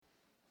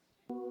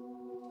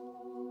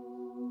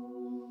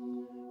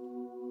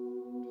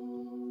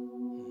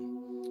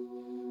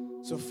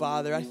So,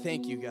 Father, I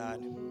thank you,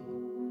 God.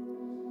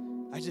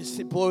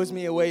 It blows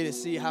me away to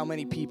see how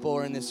many people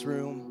are in this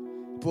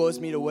room. It blows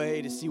me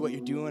away to see what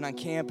you're doing on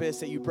campus,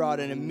 that you brought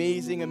an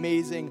amazing,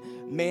 amazing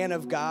man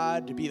of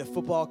God to be the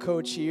football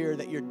coach here,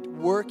 that you're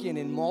working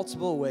in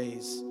multiple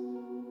ways,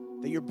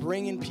 that you're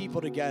bringing people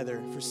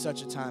together for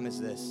such a time as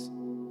this.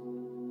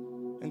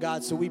 And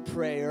God, so we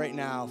pray right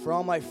now for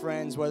all my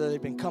friends, whether they've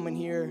been coming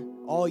here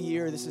all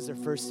year, this is their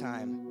first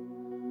time,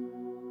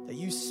 that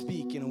you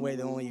speak in a way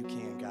that only you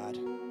can, God.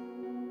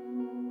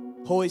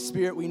 Holy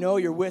Spirit, we know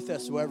you're with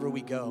us wherever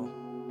we go,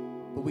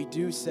 but we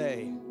do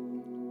say,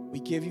 we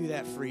give you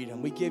that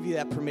freedom. We give you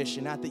that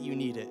permission, not that you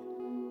need it,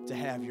 to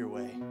have your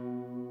way.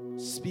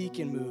 Speak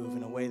and move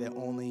in a way that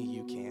only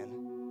you can.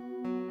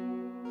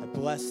 I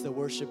bless the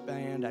worship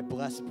band. I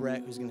bless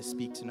Brett, who's going to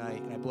speak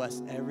tonight, and I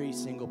bless every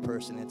single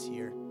person that's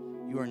here.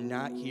 You are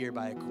not here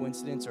by a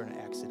coincidence or an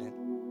accident.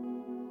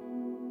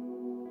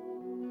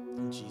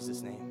 In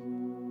Jesus' name.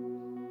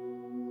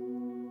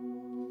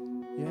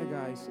 Yeah,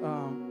 guys,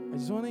 I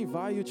just want to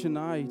invite you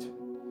tonight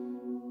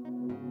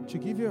to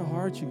give your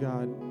heart to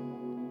God.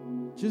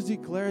 Just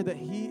declare that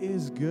He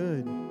is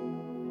good.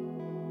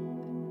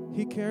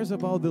 He cares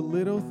about the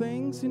little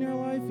things in your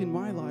life, in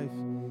my life,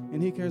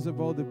 and He cares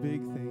about the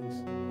big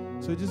things.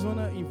 So I just want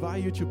to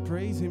invite you to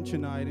praise Him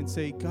tonight and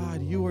say,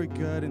 God, you are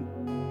good, and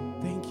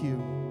thank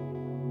you.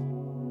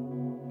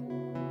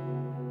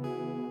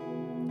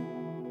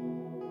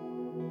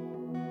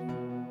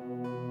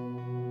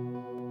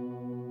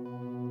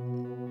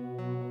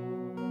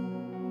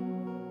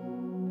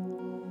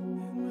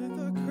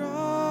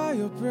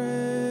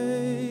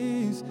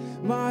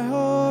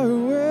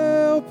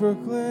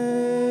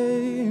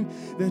 Proclaim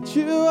that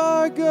you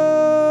are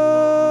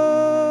good,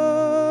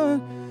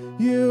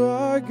 you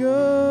are good,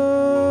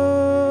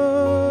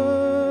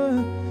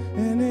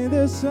 and in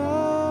the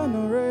sun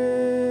or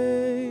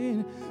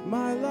rain,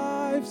 my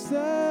life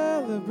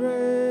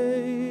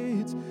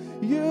celebrates.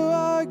 You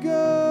are good,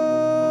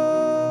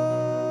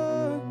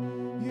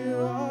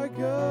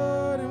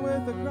 and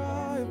with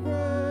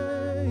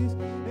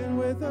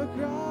a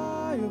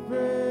cry of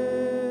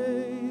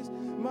praise,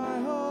 my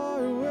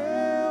heart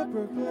will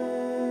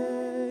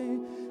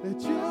proclaim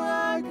that you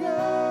are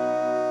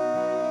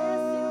good.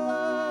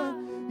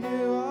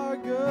 You are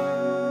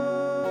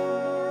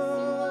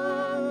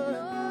good.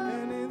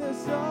 And in the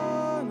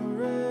sun or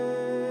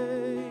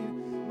rain,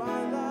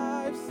 my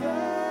life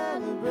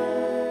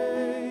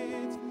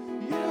celebrates.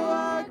 You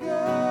are good.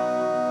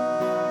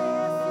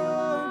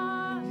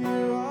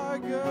 You are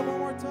good. One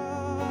more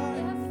time.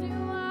 Yes,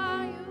 you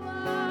are.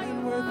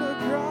 And with a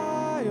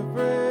cry of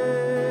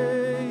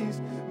praise,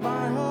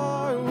 my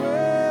heart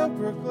will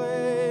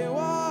proclaim,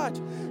 watch,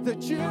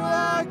 that you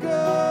are good.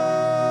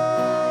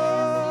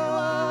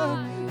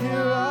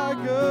 You are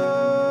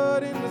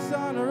good in the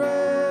sun or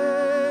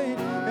rain,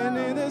 and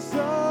in the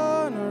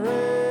sun or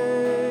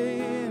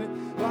rain,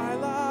 my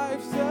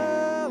life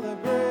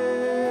celebrates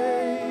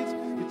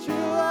that you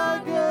are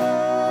good.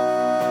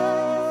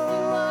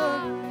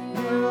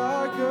 You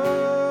are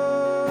good.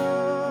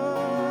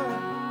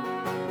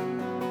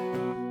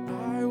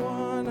 I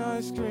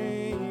wanna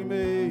scream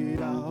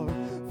it out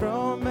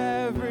from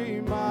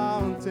every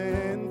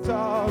mountain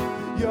top.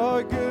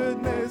 Your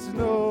goodness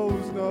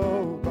knows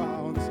no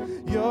bounds.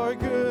 Your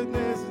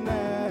goodness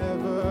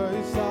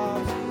never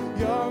stops.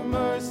 Your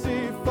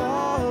mercy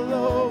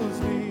follows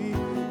me.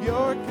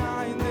 Your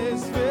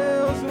kindness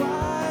fills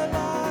my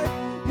life.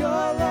 Your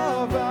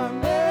love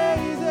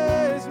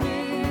amazes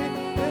me.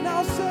 And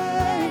I'll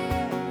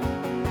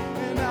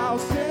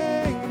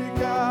sing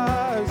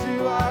because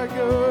you are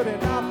good.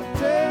 And I'll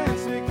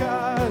dance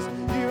because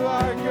you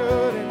are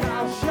good. And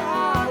I'll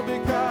shout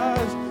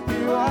because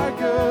you are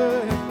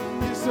good.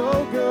 You're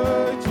so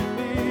good to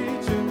me,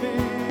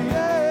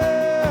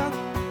 yeah.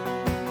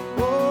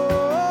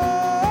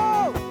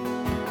 Whoa,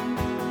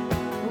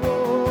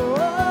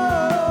 whoa,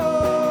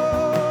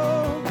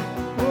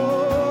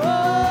 whoa,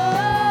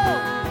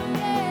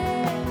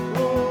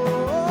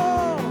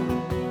 whoa.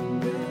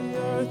 The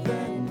earth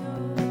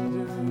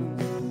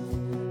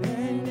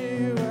and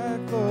you are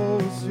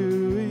close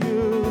to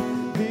you.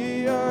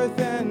 The earth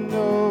and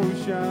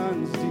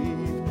oceans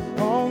deep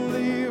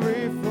only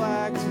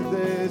reflect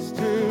this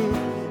truth.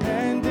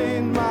 And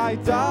in my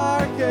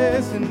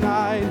darkest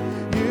night,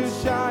 you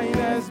shine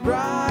as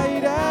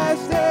bright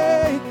as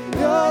day.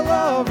 Your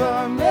love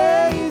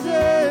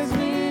amazes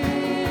me.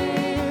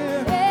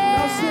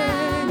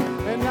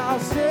 And I'll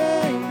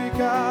sing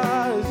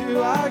because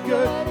you are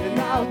good. And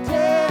I'll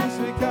dance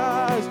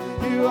because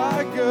you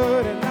are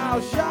good. And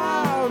I'll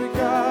shout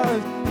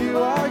because you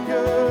are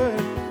good.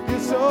 You're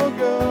so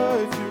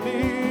good to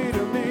me.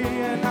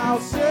 And I'll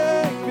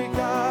sing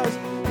because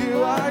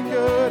you are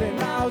good. And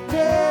I'll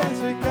dance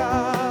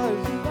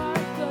because you are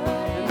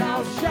good. And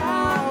I'll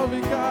shout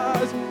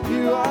because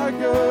you are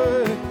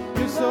good.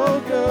 You're so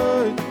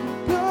good,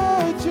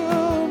 good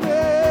to me.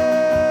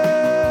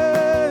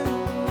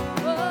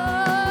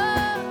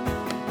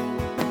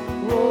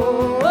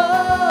 Whoa,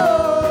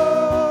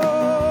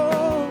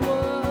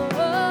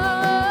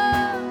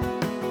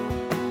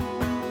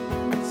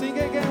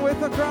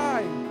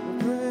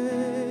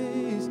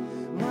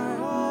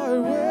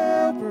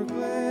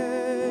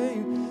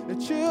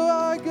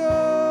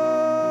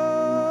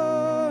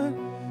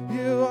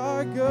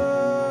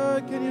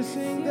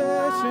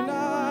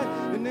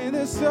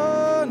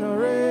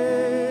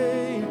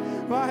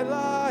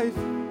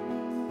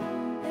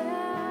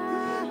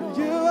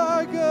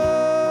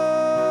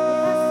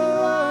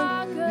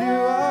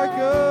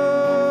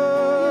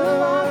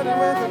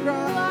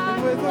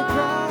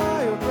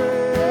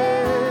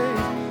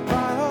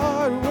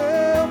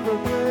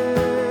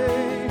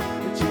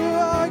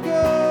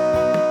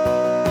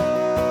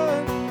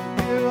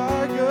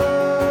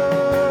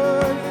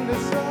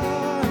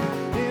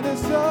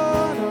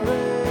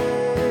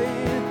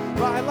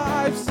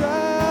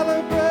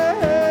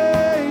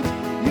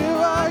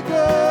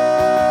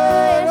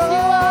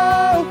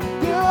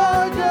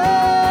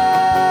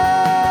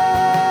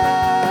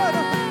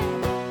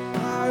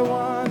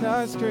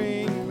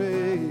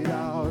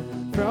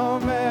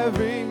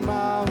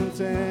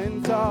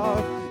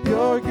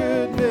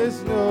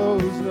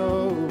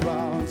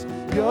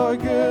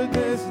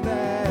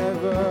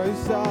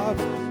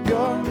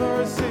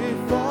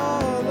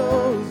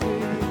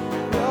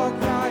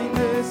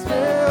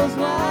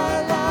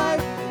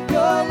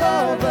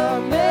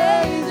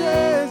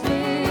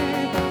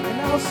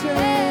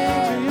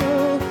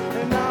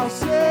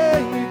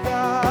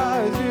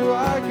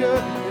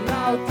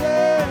 I'll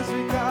dance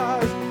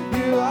because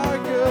you are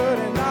good,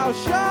 and I'll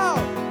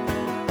shout.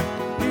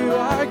 You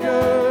are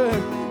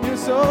good, you're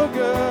so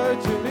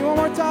good to me. One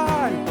more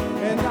time.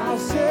 And I'll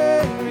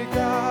sing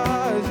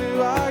because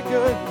you are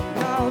good, and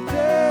I'll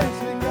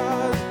dance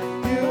because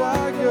you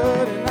are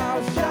good, and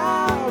I'll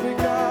shout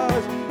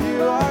because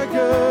you are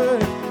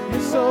good.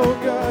 You're so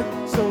good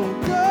to me.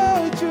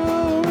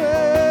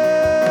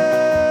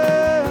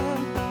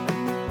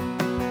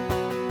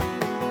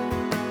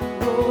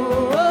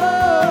 Oh, oh,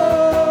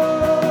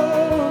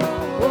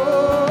 oh, oh,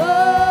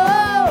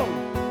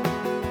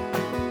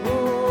 oh, oh.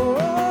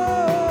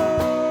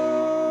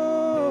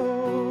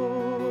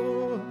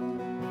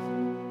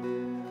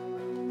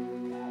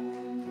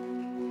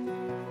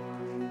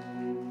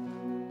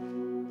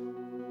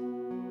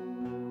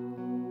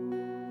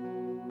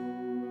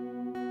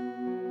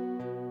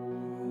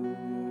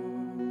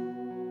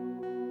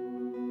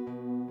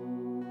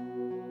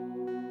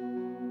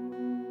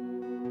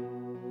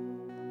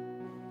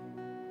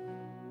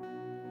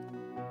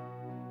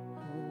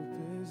 Hope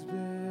is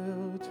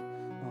built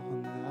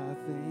on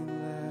nothing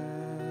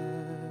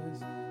less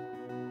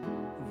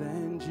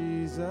than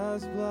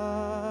Jesus'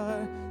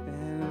 blood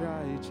and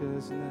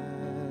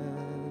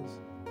righteousness.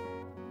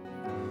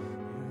 I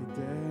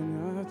dare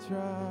not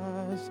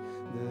trust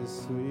the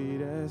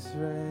sweetest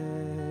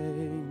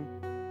rain,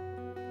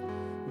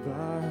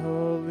 but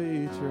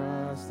wholly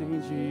trust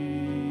in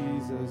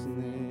Jesus'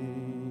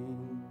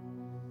 name.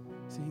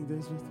 Sing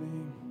this with me.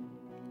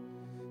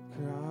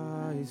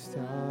 Christ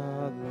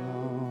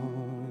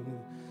alone,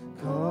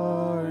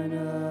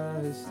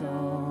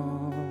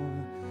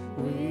 cornerstone,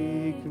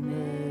 weak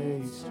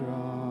made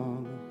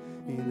strong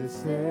in the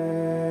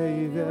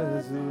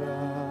Savior's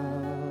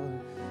love.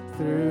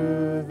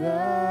 Through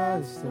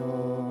the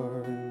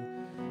storm,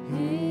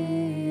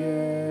 He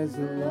is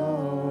the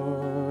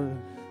Lord,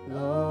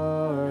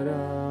 Lord of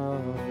all.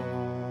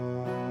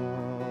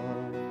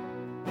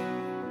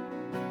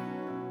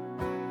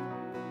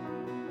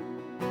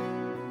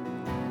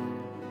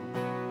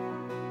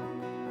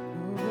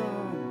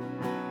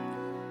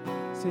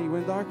 See,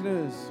 when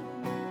darkness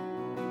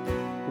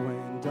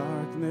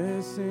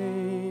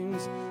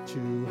seems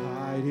to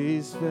hide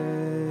His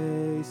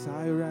face,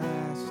 I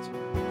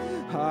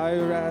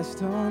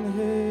rest on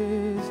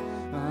His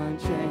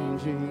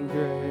unchanging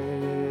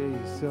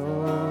grace.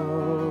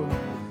 Oh,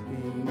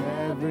 in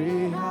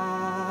every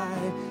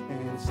high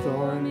and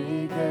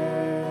stormy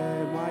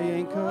day,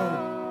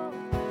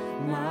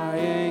 my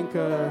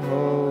anchor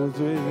holds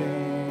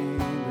within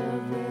the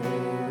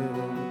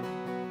veil.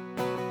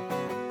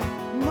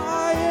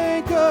 My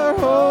anchor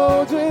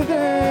holds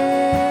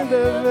within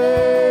the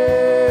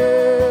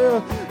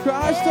veil.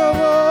 Christ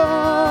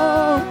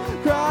alone,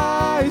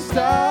 Christ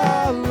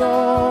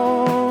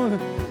alone,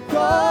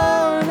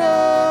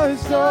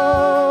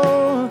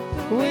 cornerstone,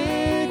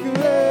 weak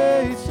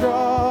made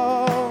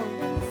strong.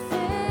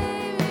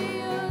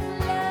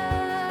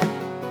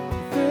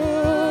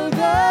 Through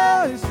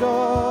the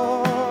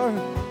storm,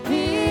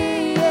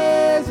 He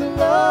is the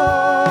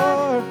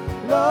Lord,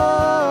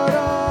 Lord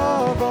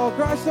of all.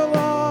 Christ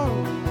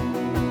alone,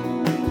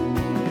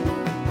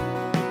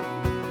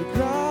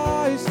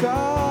 Christ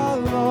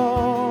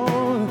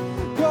alone,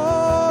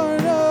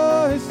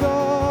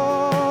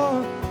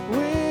 cornerstone,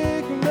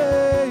 weak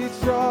made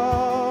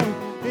strong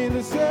in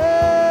the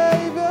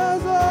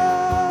Savior's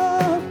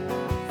love.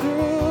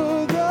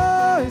 Through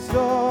the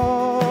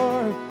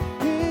storm,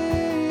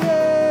 He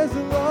is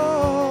the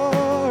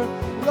Lord,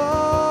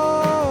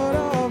 Lord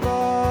of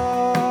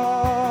all.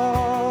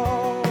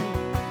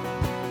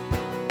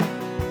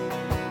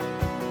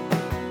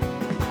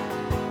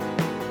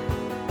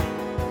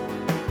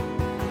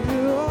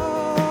 You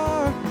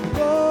are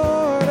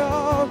Lord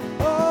of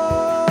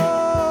all.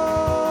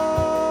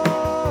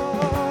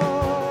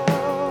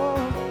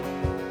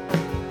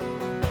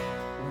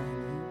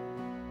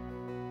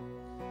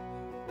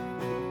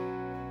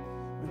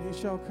 When He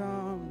shall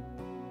come,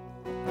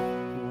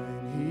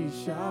 when He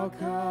shall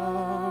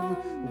come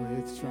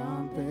with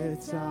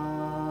trumpet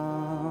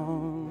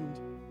sound,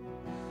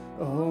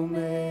 oh,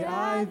 may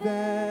I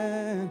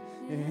then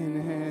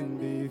in Him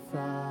be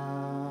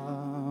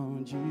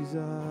found.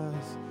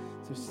 Jesus,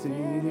 to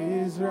sing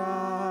His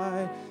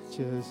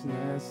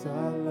righteousness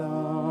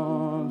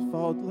alone,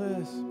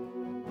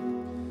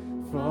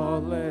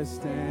 faultless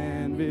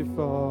stand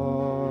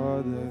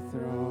before the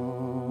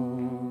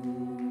throne.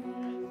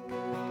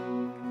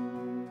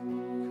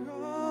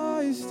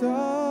 Christ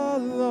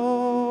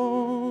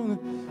alone,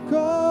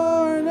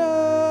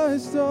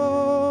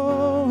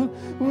 cornerstone,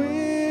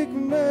 weak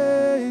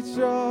made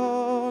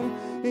strong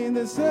in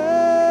the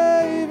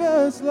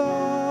Savior's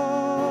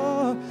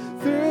love.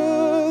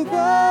 Through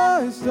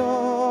the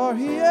storm,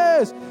 He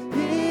is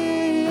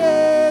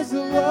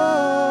the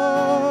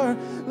Lord,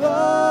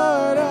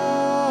 Lord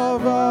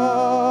of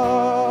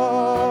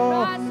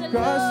all.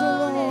 Christ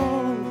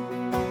alone,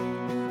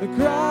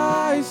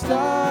 Christ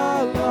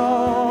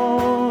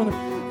alone,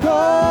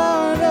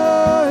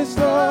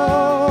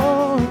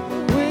 cornerstone,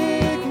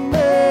 weak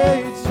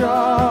made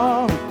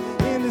strong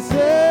in the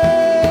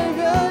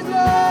Savior's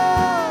love.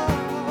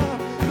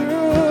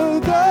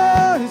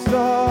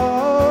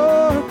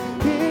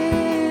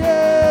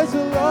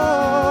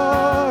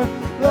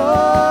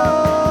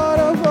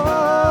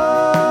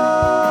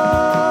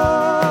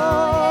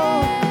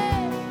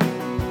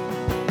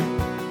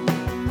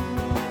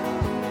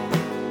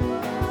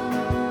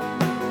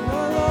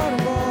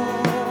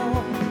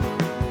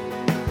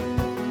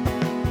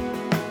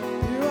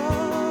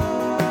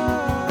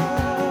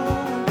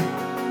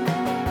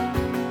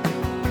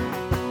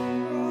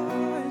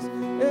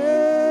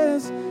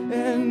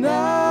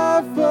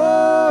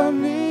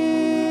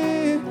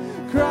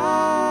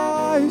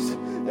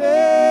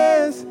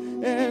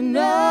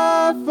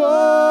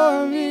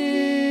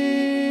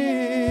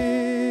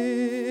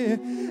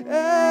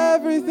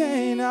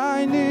 Everything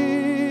I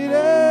need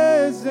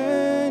is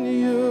in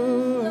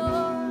you.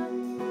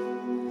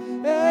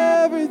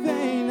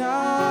 Everything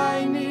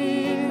I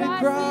need in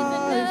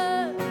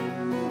Christ.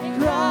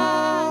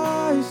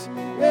 Christ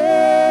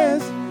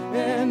is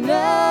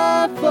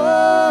enough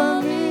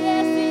for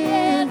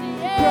me.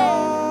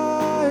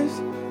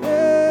 Christ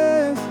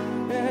is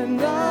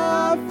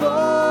enough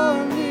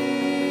for me.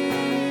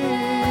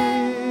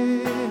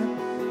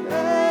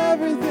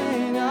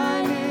 Everything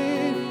I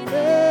need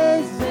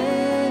is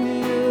in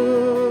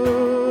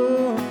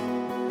you.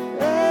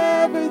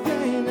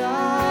 Everything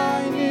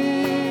I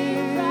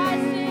need.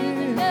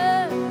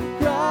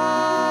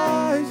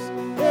 Christ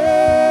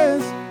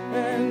is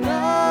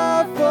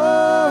enough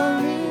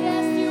for me.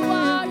 Yes, you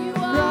are, you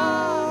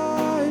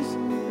are. Christ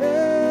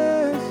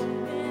is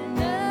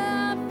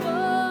Enough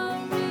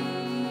for me.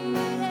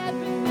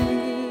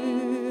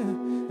 Everything.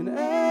 and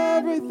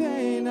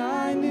everything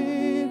I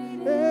need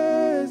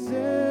is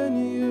in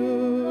you.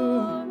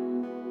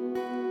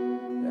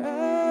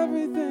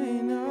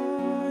 Everything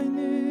I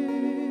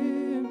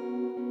need.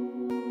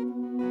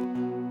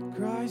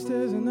 Christ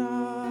is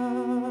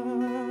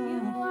enough.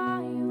 You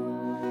are.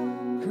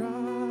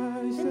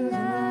 Christ is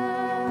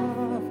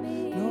enough.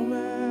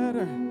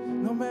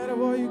 No matter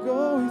what you're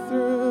going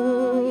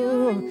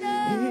through,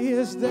 He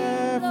is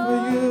there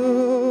for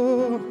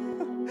you.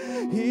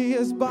 He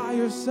is by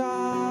your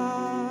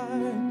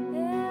side. He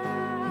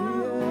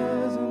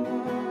is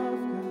enough, God.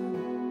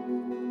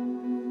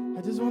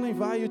 I just want to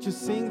invite you to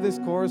sing this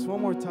chorus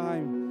one more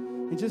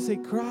time and just say,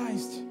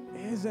 Christ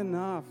is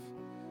enough.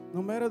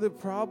 No matter the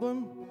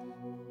problem,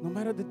 no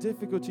matter the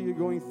difficulty you're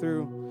going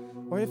through,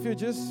 or if you're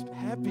just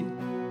happy,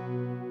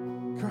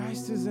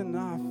 Christ is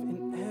enough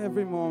in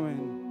every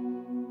moment.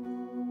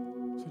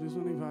 So I just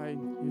want to invite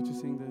you to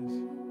sing this.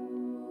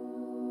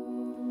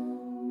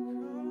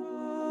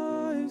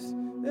 Christ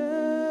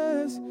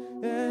is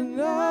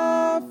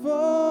enough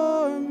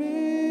for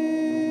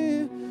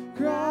me.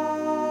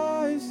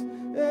 Christ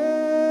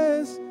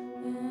is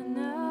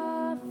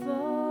Enough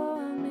for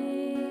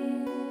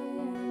me.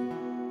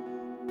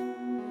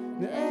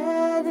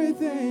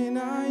 everything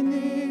I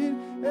need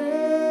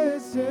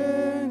is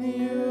in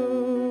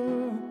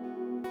you.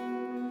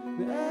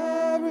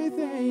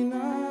 Everything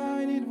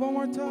I need, one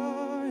more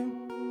time.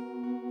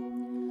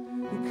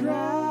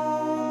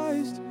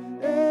 Christ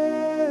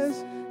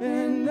is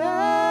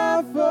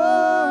enough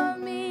for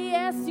Me,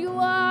 yes, you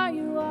are,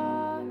 you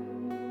are.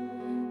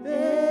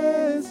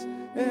 is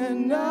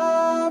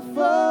enough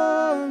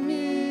for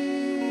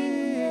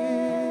me,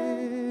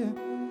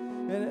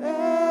 and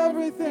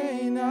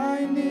everything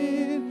I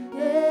need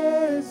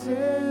is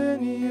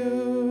in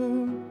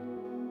you.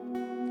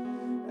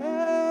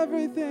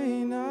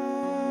 Everything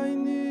I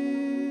need.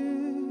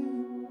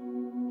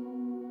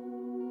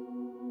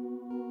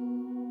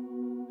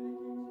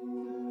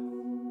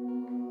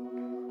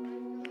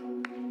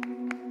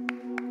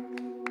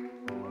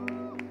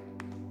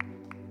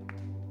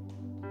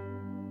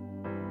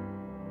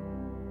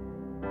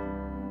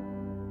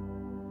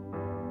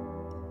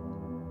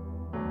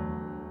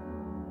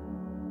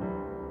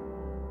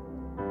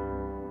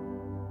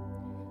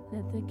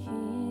 Let the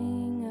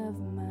King of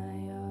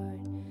my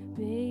heart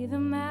be the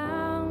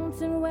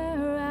mountain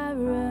where I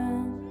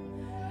run,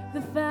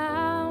 the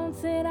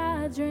fountain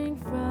I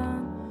drink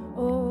from.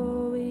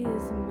 Oh, He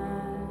is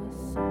my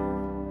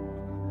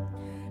song.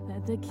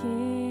 Let the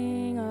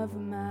King of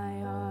my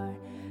heart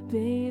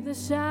be the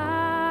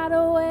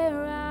shadow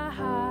where I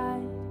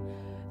hide,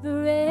 the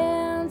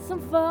ransom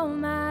for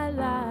my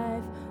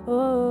life.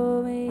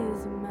 Oh, He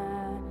is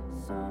my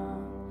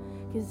song.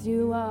 'Cause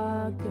you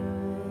are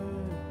good.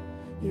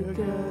 You're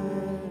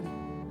good.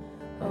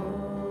 Oh,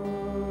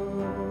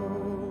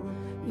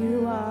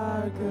 You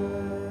are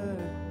good.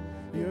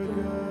 You're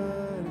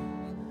good.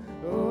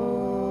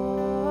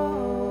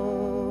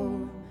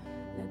 Oh,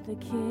 let the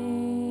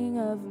King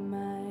of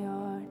my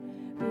heart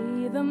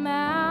be the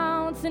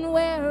mountain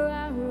where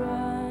I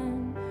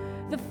run,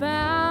 the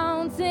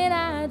fountain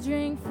I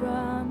drink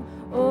from.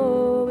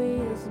 Oh, He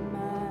is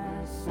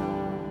my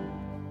song.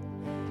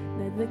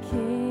 Let the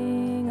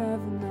King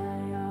of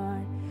my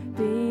heart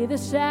be the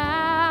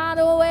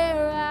shadow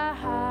where I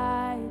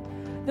hide,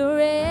 the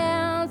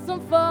ransom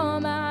for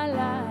my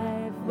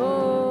life.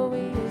 Oh,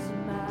 He is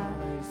my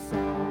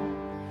song.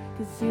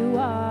 'Cause you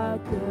are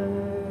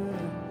good.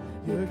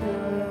 you're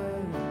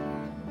good.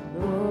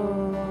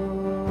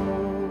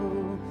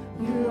 Oh,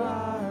 you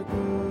are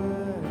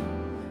good.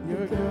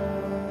 You're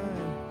good.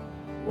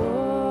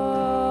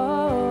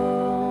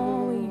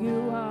 Oh, you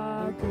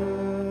are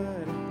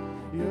Good.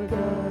 You're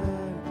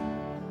good.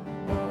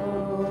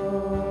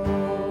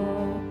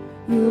 Oh,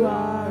 You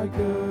are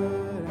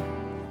good.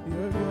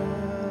 You're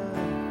good.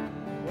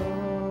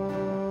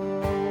 Oh.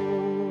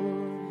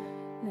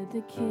 let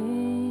the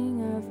King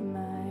of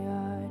my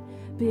heart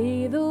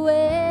be the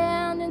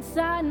wind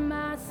inside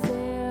my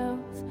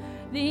sails,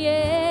 the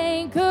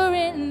anchor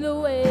in the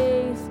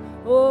waves.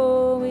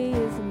 Oh, He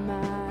is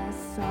my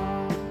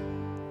song.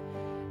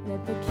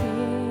 Let the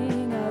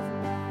King of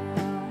my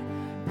heart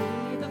be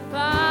the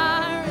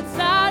fire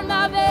inside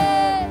my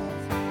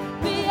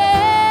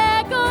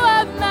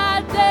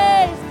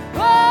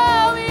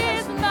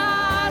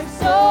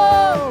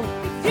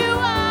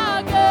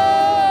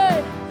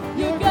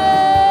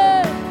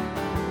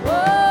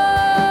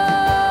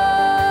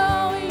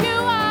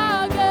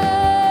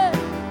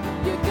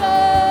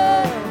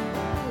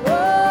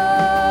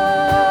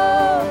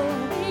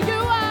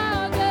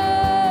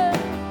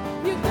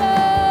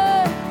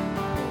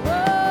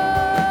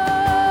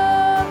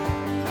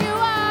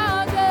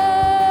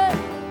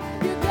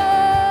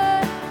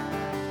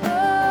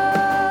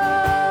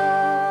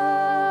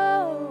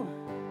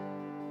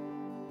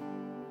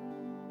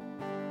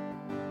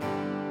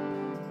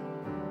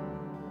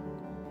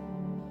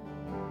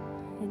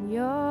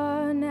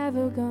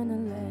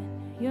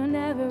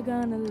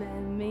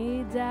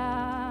me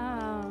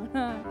down.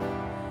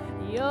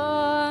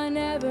 You're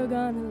never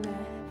gonna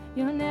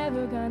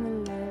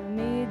let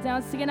me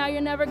down. Sing it out, you're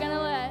never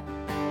gonna let.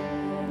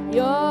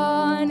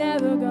 You're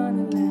never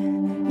gonna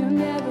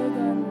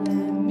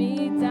let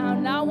me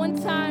down. Not one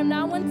time,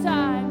 not one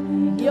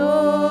time.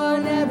 You're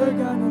never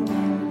gonna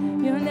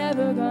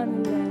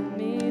let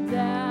me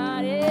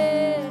down.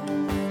 Yeah.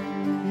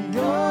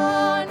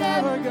 You're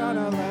never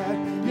gonna let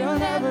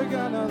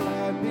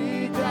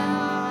me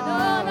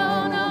down. No.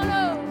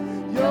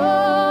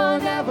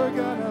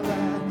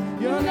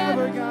 You're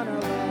never gonna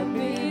let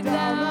me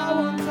down. Not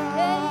one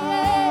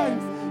time.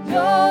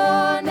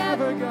 You're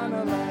never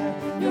gonna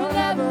let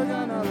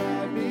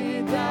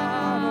me down.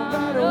 No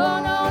matter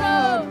what.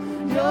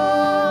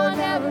 You're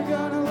never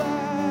gonna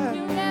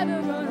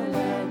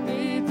let me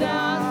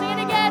down. Sing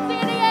it again.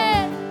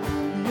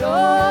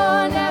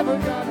 You're never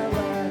gonna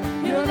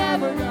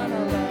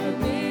let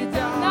me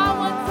down. Not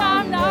one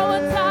time.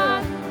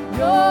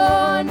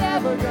 You're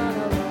never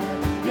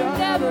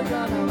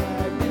gonna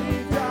let me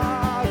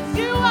down.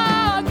 You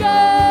are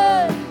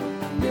good.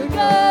 You're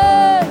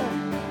good.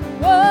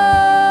 Whoa,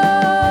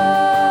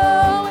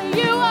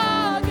 you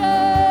are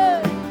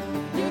good.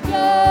 You're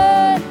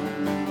good.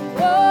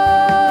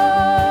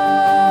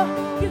 Whoa,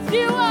 'cause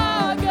you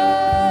are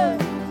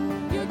good.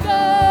 You're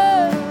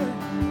good.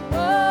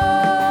 Whoa,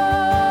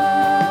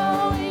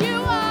 you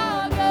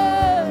are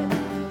good.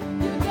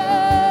 You're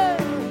good.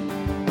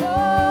 Whoa,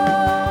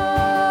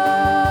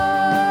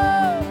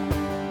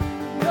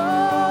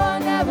 You're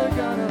never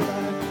gonna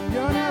let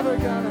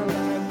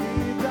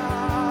me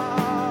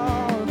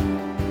down.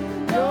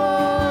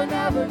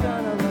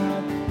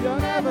 You're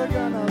never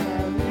gonna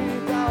let me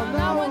down.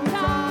 Not one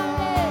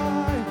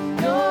time.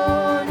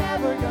 You're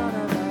never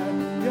gonna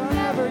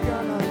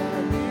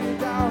let me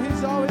down.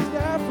 He's always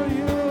there for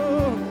you.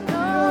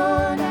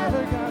 You're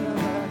never gonna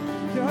let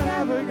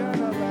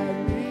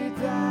me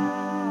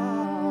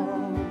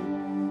down.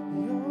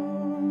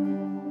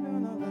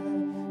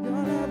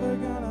 You're never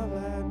gonna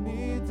let me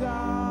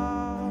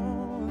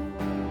down.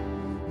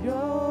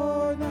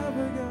 You're never gonna let me down. you're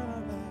never gonna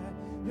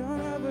You're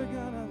never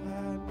gonna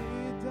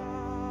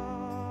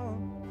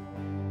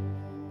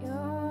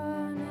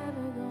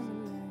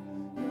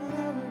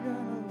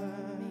let.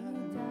 let me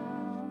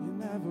down. You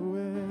never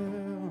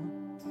will.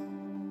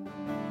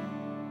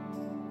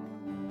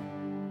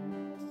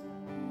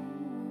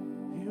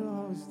 You're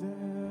always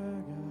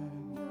there, God.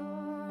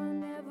 You're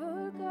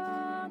never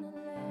gonna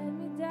let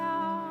me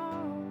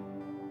down.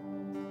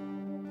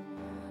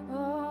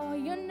 Oh,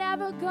 you're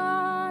never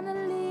gonna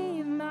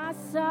leave my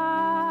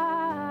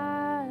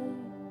side.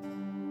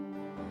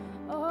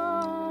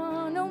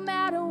 Oh, no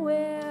matter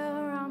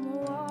where I'm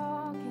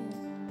walking,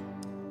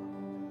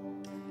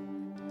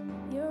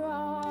 you're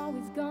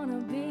always gonna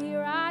be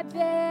right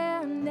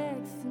there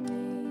next to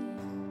me.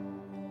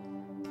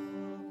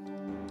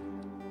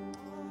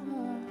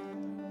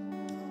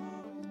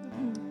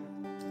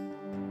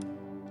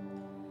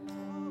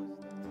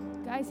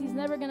 Guys, he's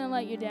never gonna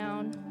let you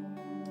down.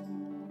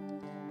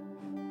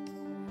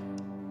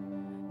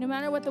 No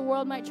matter what the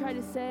world might try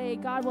to say,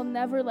 God will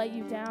never let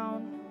you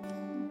down.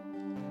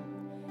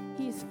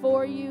 He is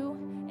for you,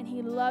 and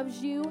he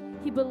loves you.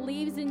 He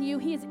believes in you.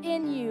 He is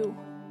in you.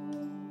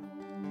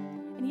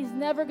 And he's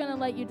never gonna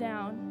let you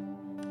down.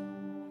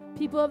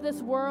 People of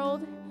this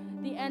world,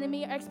 the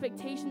enemy,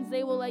 expectations,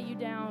 they will let you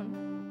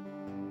down.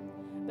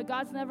 But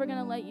God's never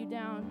gonna let you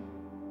down.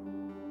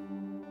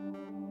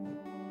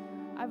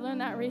 I've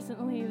learned that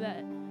recently,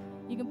 that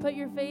you can put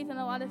your faith in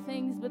a lot of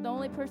things, but the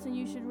only person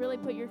you should really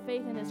put your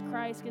faith in is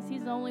Christ, because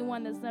he's the only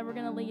one that's never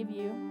going to leave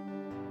you.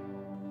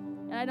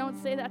 And I don't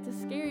say that to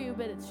scare you,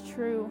 but it's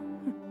true.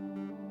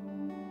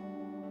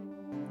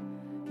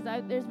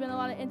 Because there's been a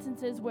lot of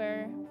instances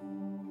where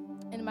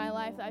in my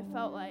life I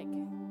felt like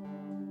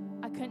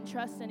I couldn't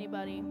trust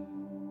anybody.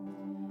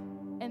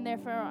 And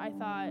therefore I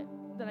thought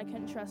that I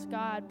couldn't trust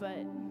God, but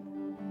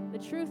the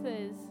truth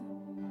is,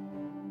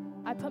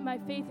 I put my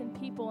faith in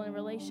people and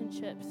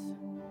relationships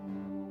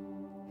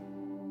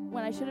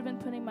when I should have been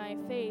putting my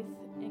faith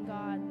in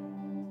God.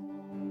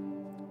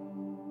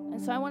 And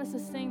so I want us to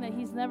sing that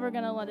he's never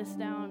going to let us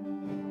down.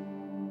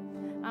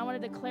 I want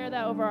to declare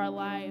that over our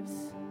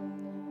lives,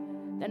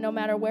 that no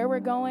matter where we're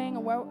going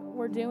or what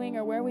we're doing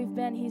or where we've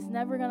been, he's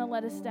never going to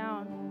let us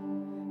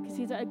down, because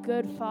he's a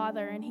good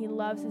father and he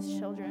loves his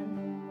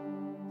children.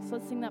 So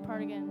let's sing that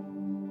part again.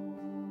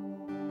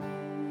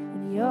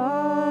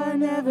 You're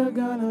never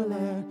gonna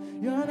let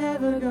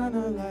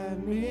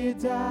me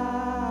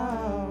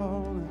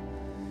down.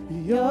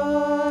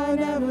 You're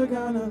never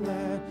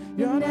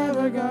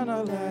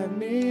gonna let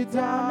me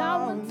down.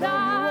 Not one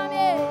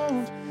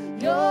time,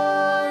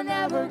 You're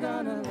never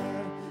gonna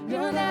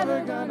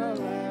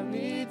let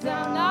me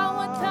down. Not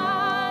one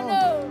time,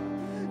 no.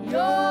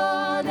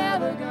 You're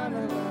never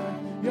gonna let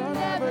Fill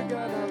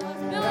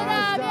it up,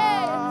 us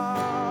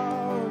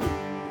down.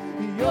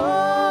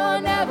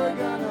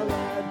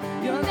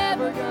 You're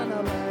never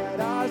gonna let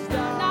us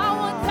down. Not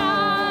one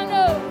time,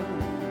 no.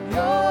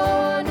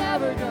 You're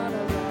never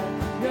gonna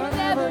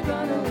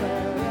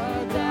let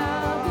us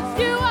down. 'Cause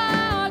you are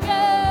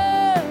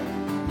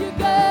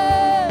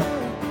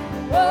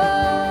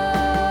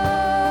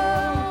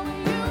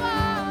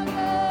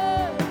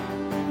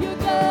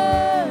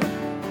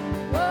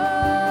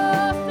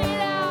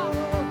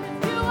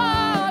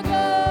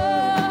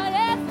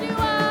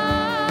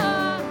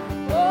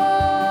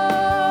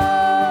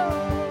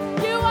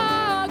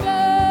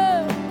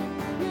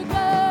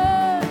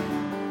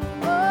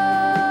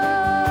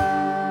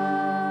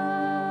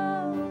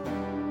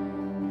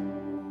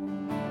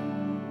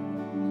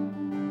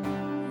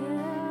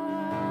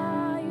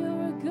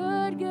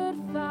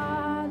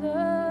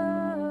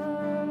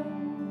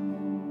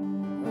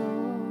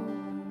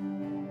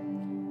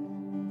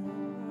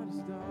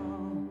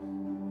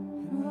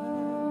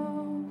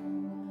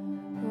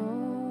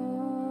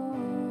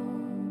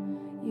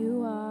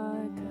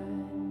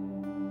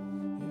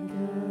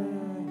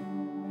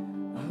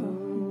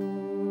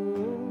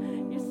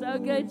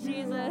good,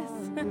 Jesus.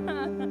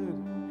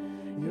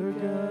 You're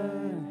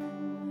good.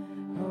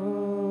 Oh,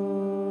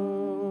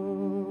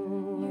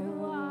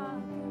 You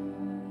are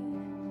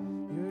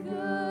you're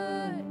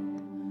good.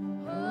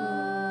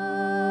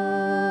 Oh,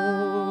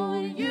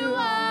 You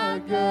are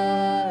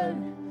good.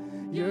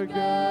 You're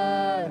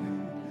good.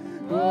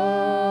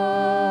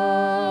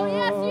 Oh,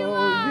 yes, you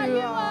are. You You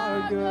are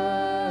are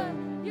good.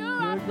 You're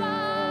our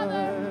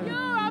Father. You're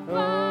our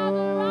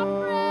Father,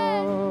 our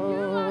friend.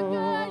 You are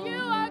good.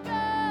 You are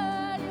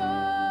good.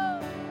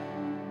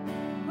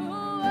 Oh,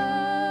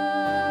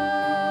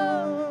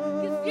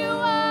 'cause you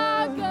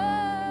are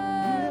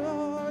good. You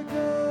are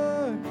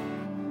good.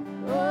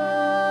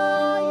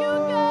 Oh,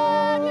 you're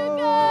good. You're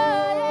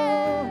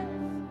good.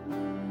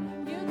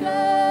 You're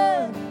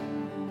good.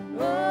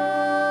 Oh,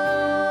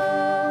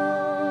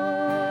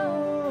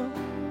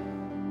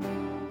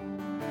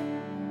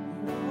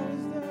 you're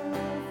always there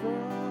for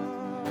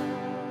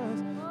us.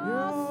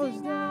 You're always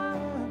sing there. out.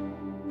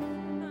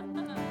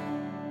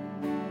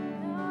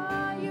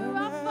 Oh, you're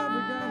our never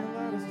gonna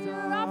let Father. us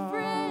You're our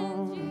friend,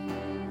 down. Jesus.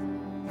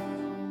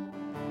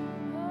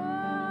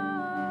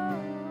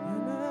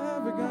 You're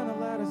never gonna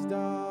let us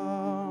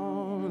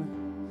down.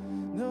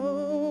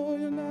 No,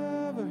 you're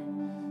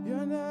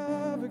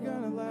never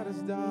gonna let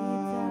us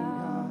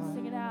down. God.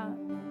 Sing it out.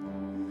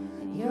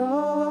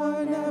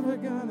 You're never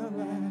gonna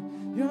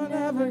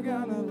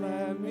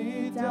let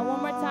me down. One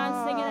more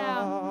time, sing it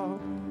out.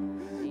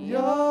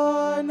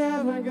 You're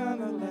never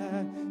gonna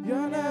let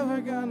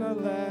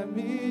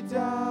me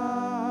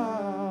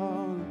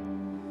down.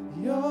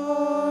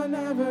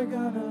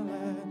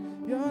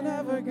 You're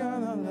never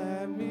gonna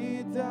let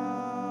me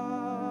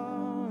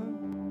down.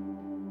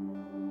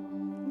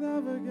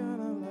 Never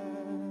gonna let.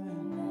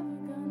 Never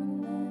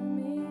gonna let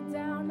me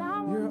down.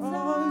 Not one You're time,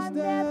 always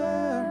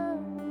there.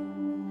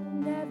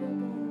 Never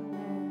gonna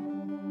let.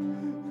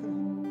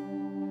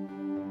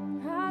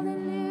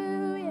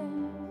 Hallelujah.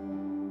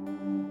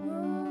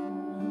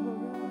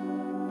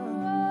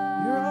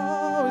 You're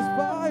always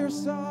by your You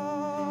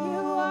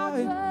are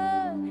side.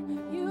 good.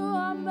 You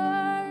are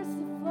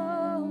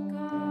merciful,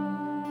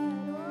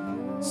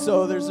 God.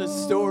 So there's a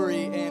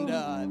story, and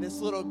this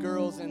little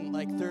girl's in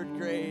like 3rd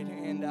grade,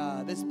 and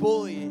this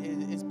bully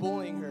is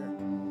bullying her.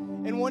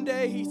 And one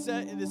day he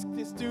said, this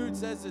dude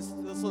says this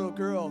little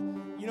girl,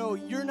 you know,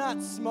 you're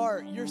not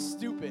smart, you're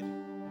stupid.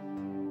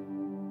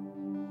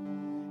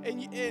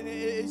 And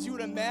as you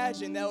would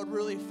imagine, that would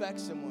really affect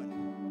someone.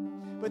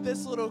 But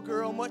this little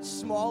girl, much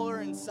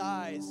smaller in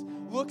size,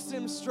 looks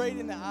him straight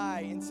in the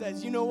eye and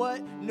says, you know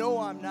what? No,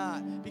 I'm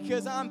not.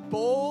 Because I'm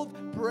bold,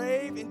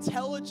 brave,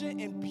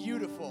 intelligent, and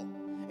beautiful.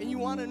 And you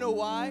want to know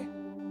why?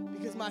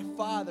 Because my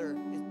Father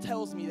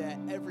tells me that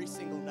every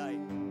single night.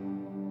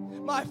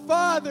 My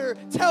Father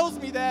tells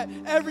me that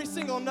every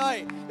single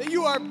night. That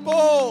you are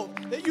bold,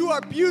 that you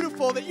are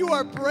beautiful, that you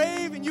are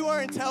brave, and you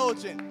are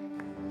intelligent.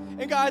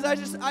 And guys,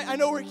 I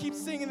know we keep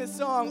singing this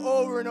song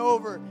over and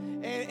over.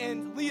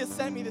 And Leah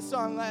sent me this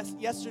song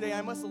yesterday.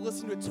 I must have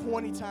listened to it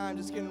 20 times,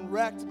 just getting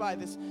wrecked by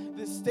this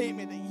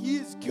statement that He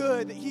is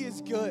good, that He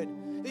is good,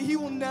 that He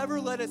will never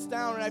let us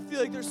down. And I feel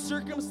like there's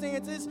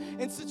circumstances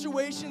and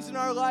situations in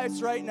our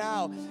lives right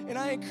now. And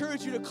I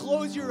encourage you to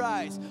close your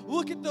eyes.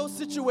 Look at those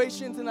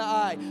situations in the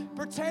eye.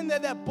 Pretend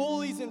that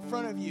bully's in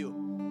front of you.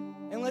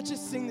 And let's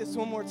just sing this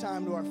one more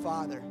time to our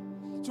Father.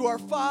 To our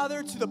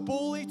Father, to the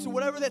bully, to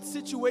whatever that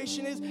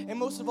situation is, and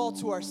most of all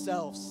to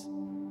ourselves.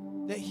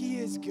 That He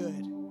is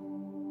good.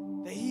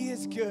 That He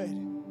is good,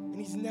 and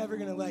He's never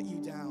going to let you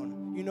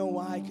down. You know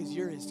why? Because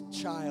you're His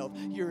child.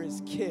 You're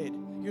His kid.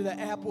 You're the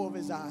apple of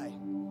His eye.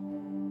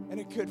 And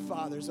a good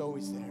Father's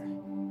always there.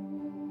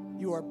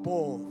 You are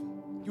bold.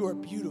 You are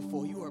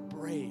beautiful. You are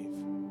brave.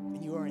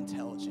 And you are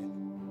intelligent.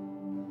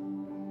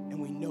 And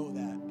we know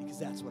that because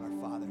that's what our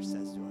Father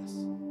says to us.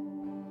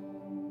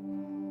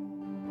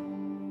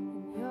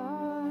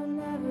 You're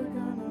never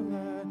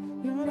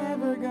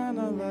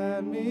gonna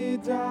let me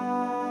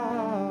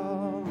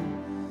down.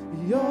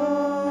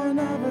 You're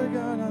never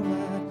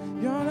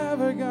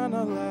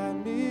gonna let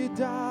me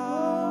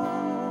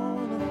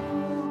down.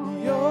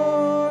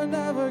 You're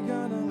never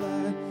gonna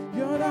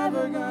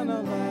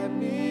let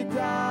me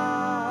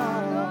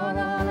down.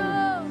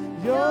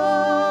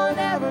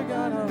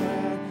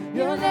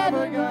 You're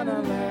never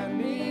gonna let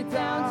me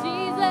down.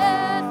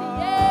 Jesus,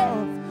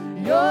 yes.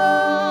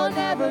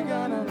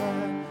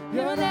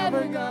 You're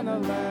never gonna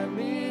let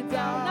me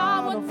down.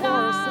 Not one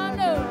time,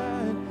 no.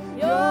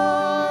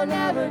 You're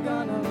never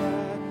gonna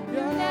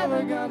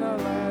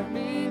let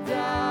me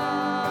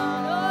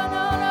down. No.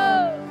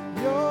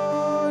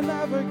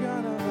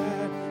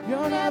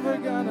 You're never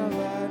gonna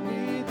let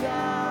me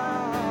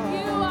down.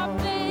 You are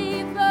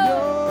faithful.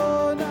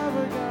 You're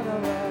never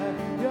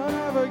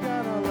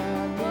gonna let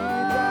me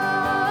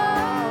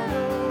down.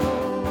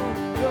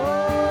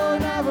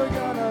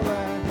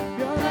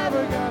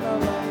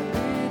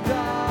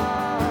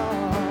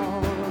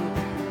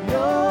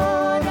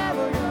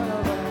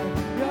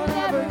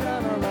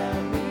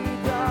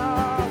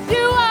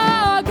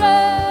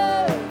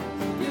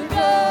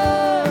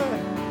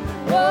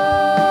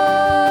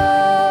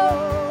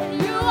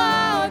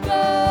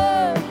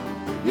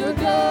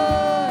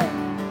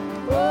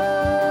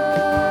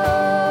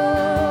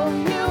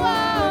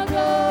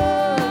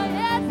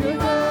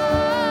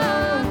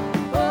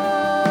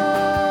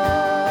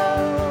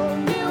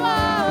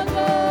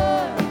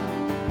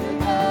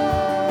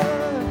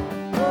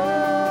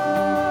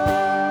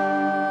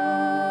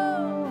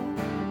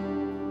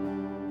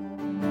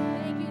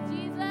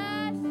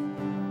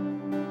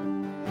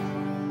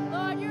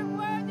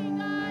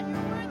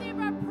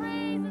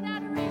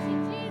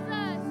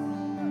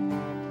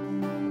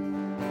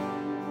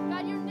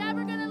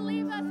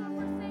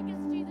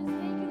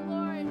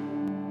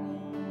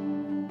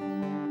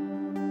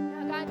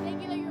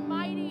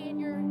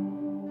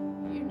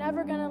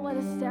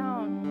 us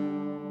down.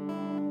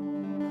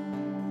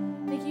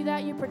 Thank you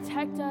that you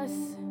protect us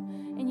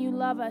and you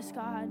love us,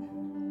 God.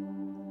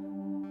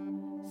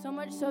 So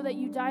much so that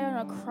you died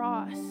on a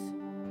cross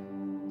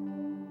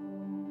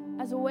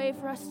as a way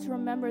for us to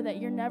remember that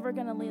you're never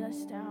going to lead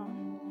us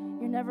down.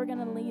 You're never going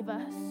to leave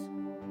us.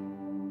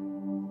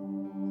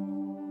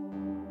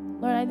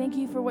 Lord, I thank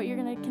you for what you're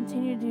going to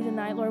continue to do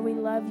tonight. Lord, we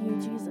love you,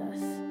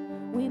 Jesus.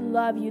 We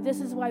love you.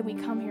 This is why we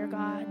come here,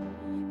 God,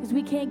 because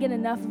we can't get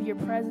enough of your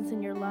presence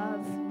and your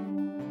love.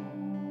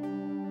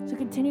 So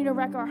continue to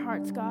wreck our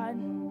hearts, God.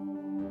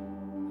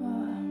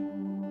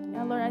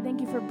 And Lord, I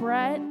thank you for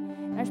Brett.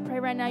 I just pray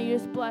right now you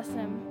just bless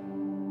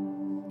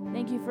him.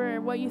 Thank you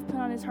for what you've put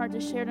on his heart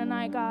to share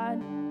tonight, God.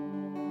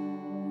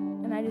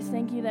 And I just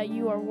thank you that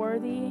you are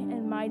worthy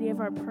and mighty of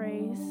our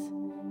praise.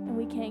 And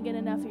we can't get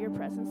enough of your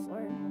presence,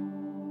 Lord.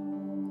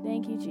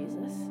 Thank you,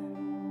 Jesus.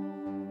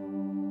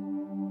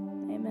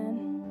 Amen.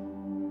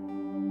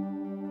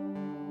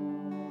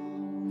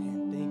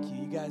 Man, thank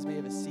you. You guys may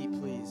have a seat,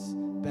 please.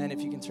 Ben,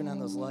 if you can turn on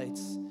those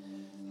lights.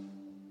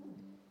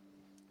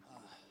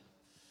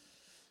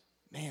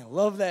 Man,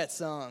 love that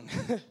song.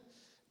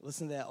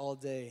 Listen to that all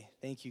day.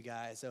 Thank you,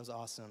 guys. That was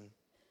awesome.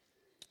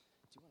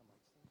 Do you want a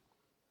mic stand?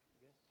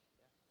 You good?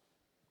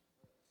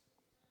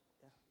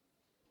 Yeah. Yeah.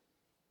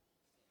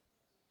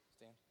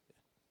 Stand? Yeah.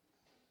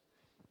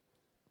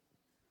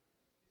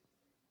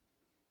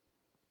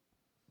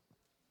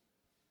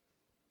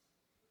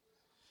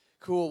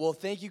 Cool. Well,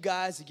 thank you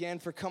guys again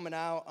for coming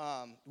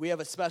out. We have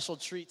a special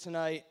treat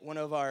tonight. One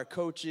of our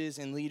coaches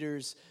and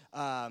leaders,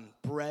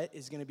 Brett,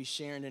 is going to be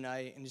sharing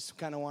tonight, and just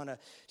kind of want to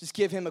just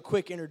give him a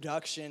quick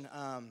introduction.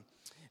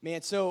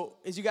 So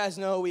as you guys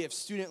know, we have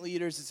student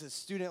leaders. It's a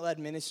student-led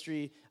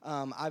ministry.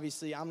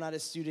 Obviously, I'm not a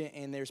student,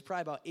 and there's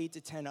probably about 8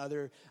 to 10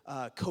 other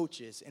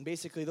coaches. And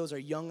basically, those are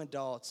young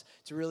adults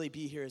to really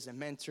be here as a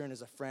mentor and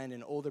as a friend,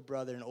 an older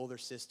brother and older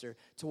sister,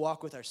 to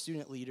walk with our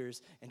student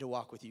leaders and to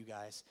walk with you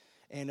guys.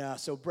 And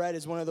so Brett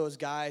is one of those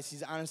guys.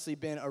 He's honestly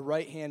been a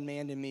right-hand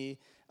man to me,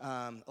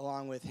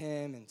 along with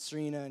him and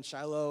Serena and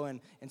Shiloh and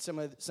some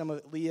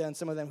of Leah and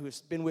some of them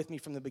who've been with me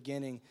from the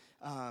beginning.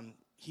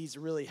 He's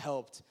really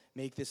helped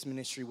make this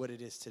ministry what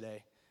it is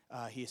today.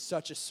 He has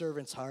such a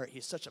servant's heart. He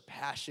has such a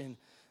passion.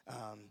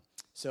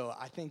 So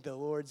I think the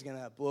Lord's going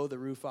to blow the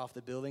roof off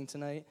the building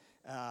tonight.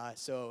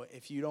 So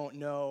if you don't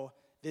know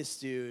this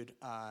dude,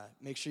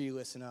 make sure you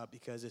listen up,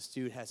 because this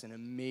dude has an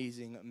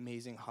amazing,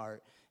 amazing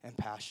heart and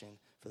passion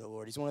for the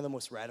Lord. He's one of the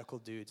most radical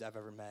dudes I've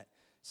ever met.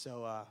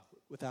 So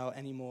without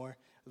any more,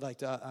 I'd like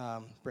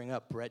to bring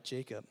up Brett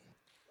Jacob.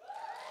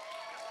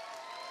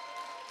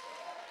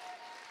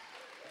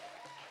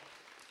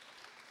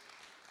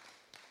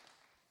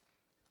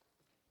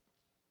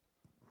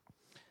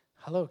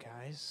 Hello,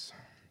 guys.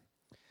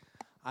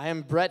 I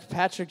am Brett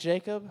Patrick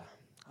Jacob.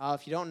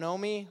 If you don't know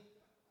me,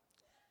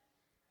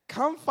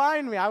 come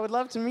find me. I would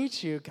love to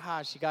meet you.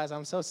 Gosh, you guys,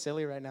 I'm so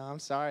silly right now. I'm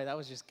sorry. That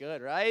was just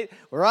good, right?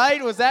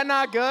 Right? Was that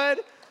not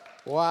good?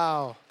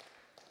 Wow.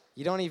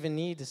 You don't even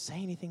need to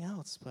say anything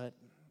else, but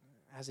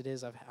as it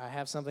is, I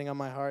have something on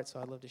my heart,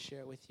 so I'd love to share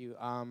it with you.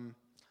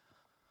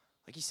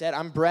 Like you said,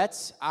 I'm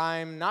Brett.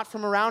 I'm not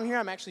from around here.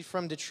 I'm actually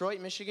from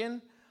Detroit,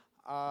 Michigan.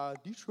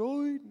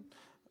 Detroit.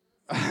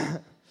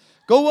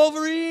 Go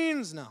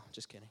Wolverines! No,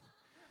 just kidding.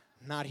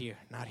 Not here.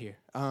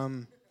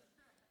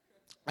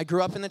 I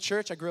grew up in the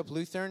church. I grew up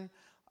Lutheran.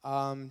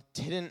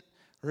 Didn't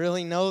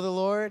really know the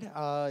Lord.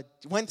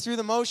 Went through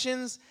the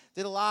motions.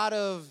 Did a lot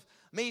of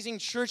amazing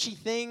churchy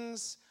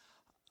things.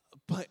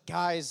 But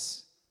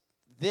guys,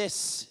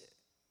 this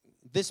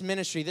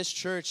ministry, this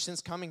church,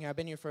 since coming here, I've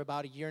been here for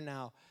about a year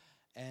now,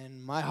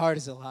 and my heart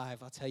is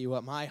alive. I'll tell you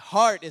what, my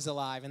heart is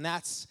alive, and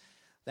that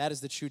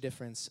is the true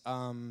difference.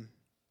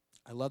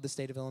 I love the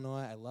state of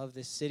Illinois. I love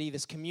this city,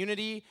 this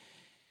community.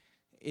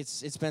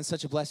 It's been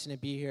such a blessing to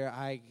be here.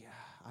 I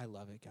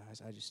love it,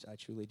 guys. I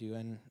truly do.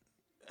 And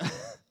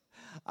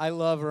I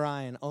love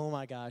Ryan. Oh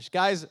my gosh.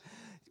 Guys,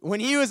 when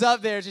he was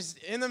up there just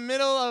in the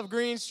middle of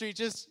Green Street,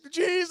 just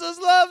Jesus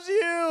loves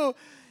you.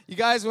 You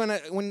guys,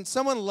 when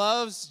someone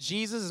loves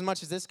Jesus as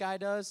much as this guy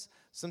does,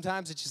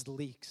 sometimes it just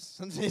leaks.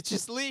 It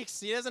just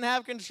leaks. He doesn't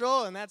have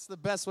control, and that's the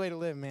best way to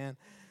live, man.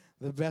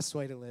 The best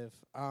way to live.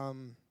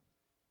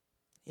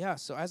 Yeah,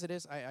 so as it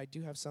is, I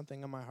do have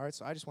something on my heart,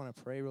 so I just want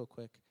to pray real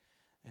quick,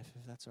 if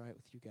that's all right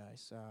with you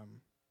guys.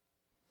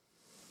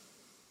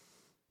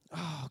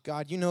 Oh,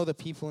 God, you know the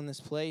people in this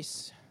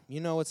place. You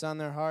know what's on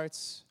their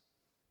hearts.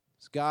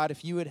 So God,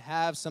 if you would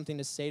have something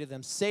to say to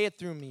them, say it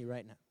through me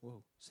right now.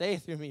 Whoa, say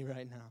it through me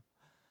right now.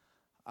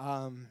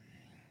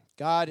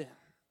 God,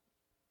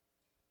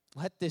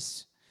 let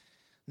this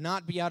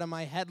not be out of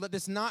my head. Let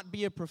this not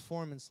be a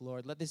performance,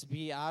 Lord. Let this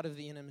be out of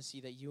the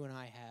intimacy that you and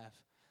I have,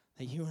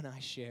 that you and I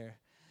share.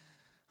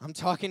 I'm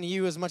talking to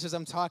you as much as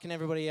I'm talking to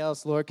everybody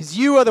else, Lord, because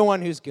you are the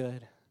one who's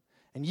good.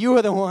 And you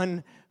are the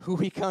one who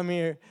we come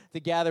here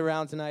to gather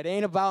around tonight. It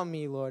ain't about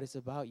me, Lord. It's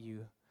about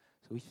you.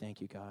 So we thank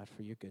you, God,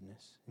 for your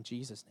goodness. In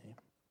Jesus' name,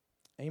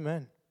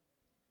 amen.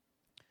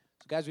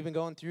 So, guys, we've been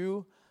going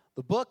through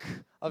the book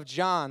of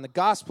John, the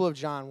Gospel of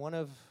John, one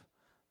of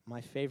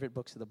my favorite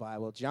books of the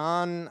Bible.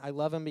 John, I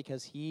love him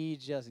because he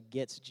just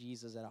gets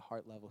Jesus at a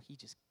heart level. He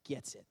just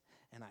gets it,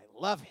 and I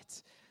love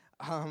it.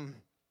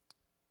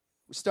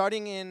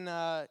 Starting in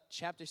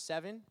chapter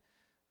 7,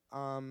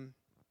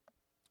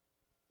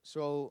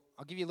 so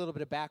I'll give you a little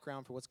bit of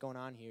background for what's going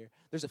on here.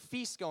 There's a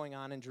feast going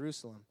on in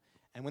Jerusalem,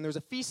 and when there's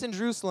a feast in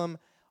Jerusalem,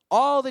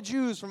 all the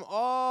Jews from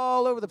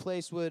all over the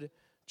place would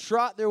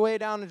trot their way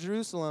down to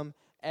Jerusalem,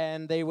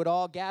 and they would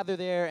all gather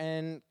there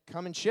and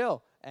come and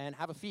chill and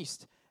have a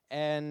feast.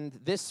 And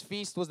this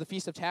feast was the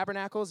Feast of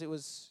Tabernacles. It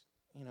was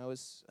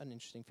an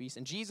interesting feast.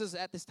 And Jesus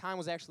at this time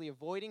was actually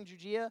avoiding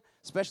Judea,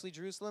 especially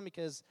Jerusalem,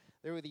 because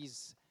there were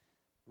these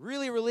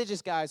really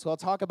religious guys who I'll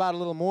talk about a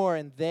little more,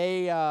 and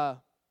they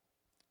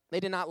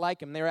did not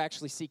like him. They were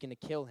actually seeking to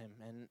kill him,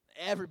 and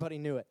everybody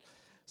knew it.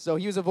 So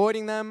he was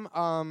avoiding them,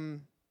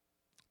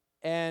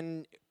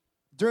 and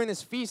during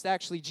this feast,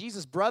 actually,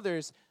 Jesus'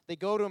 brothers, they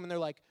go to him, and they're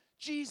like,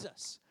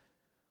 Jesus,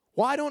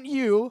 why don't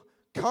you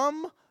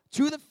come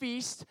to the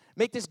feast,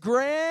 make this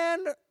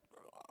grand,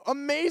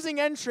 amazing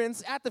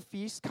entrance at the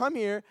feast, come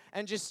here,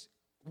 and just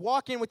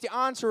walk in with the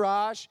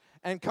entourage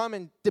and come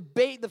and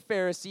debate the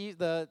Pharisees,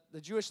 the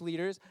Jewish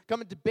leaders,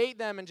 come and debate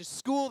them and just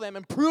school them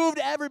and prove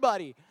to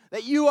everybody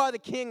that you are the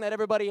king that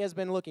everybody has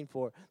been looking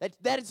for, that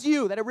it's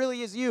you, that it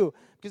really is you.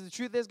 Because the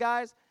truth is,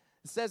 guys,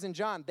 it says in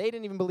John, they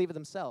didn't even believe it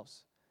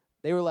themselves.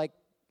 They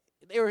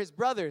were his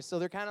brothers, so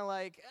they're kind of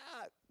like,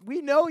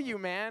 we know you,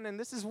 man, and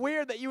this is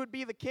weird that you would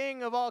be the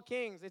king of all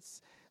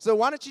kings. So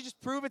why don't you just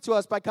prove it to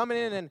us by coming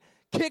in and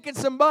kicking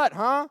some butt,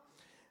 huh?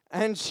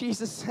 And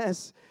Jesus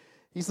says,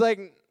 he's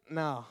like,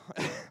 no,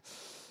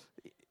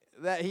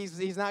 that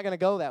he's not going to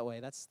go that way.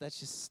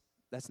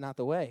 That's not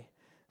the way.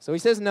 So he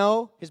says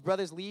no. His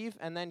brothers leave,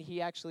 and then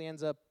he actually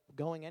ends up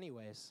going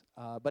anyways,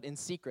 but in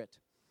secret.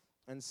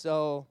 And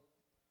so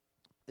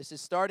this is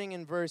starting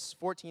in verse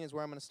 14 is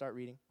where I'm going to start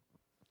reading.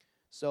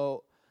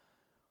 So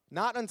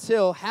not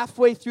until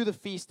halfway through the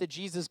feast did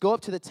Jesus go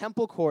up to the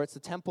temple courts. The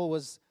temple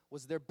was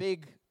their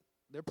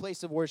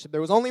place of worship.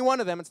 There was only one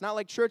of them. It's not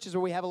like churches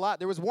where we have a lot.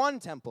 There was one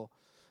temple.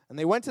 And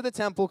they went to the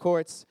temple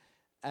courts,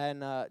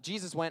 and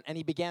Jesus went, and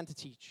he began to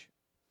teach.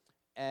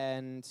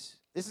 And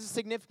this is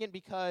significant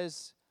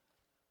because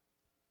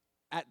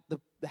at the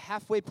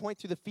halfway point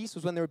through the feast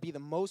was when there would be the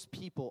most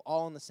people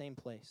all in the same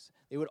place.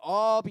 They would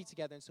all be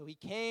together. And so he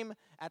came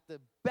at the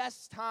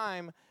best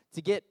time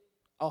to get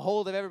a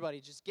hold of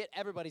everybody, just get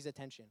everybody's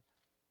attention.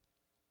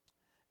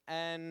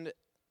 And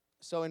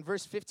so in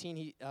verse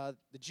 15, the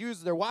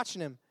Jews, they're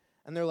watching him,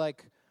 and they're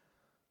like,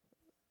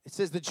 it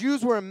says, the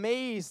Jews were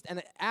amazed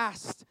and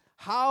asked,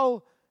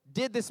 how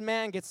did this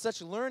man get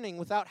such learning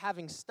without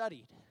having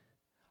studied?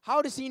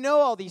 How does he know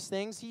all these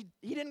things? He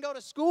didn't go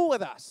to school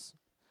with us.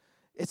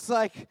 It's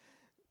like,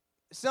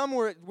 some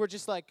were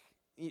just like,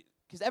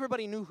 because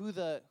everybody knew who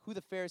the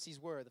Pharisees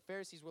were. The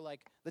Pharisees were like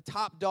the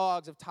top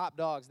dogs of top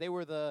dogs. They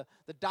were the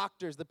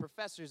doctors, the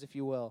professors, if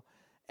you will.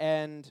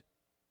 And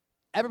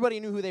everybody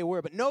knew who they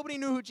were, but nobody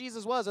knew who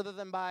Jesus was other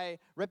than by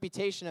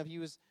reputation of he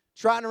was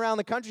trotting around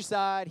the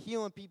countryside,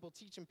 healing people,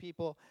 teaching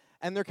people.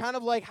 And they're kind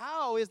of like,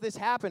 how is this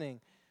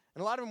happening?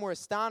 And a lot of them were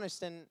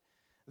astonished. And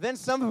then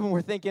some of them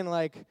were thinking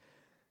like,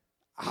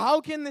 how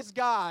can this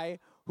guy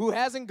who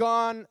hasn't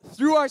gone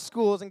through our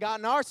schools and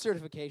gotten our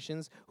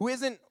certifications, who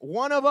isn't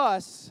one of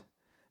us,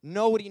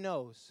 know what he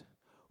knows?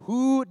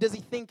 Who does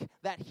he think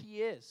that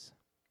he is?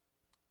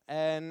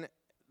 And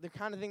they're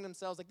kind of thinking to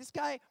themselves, like, this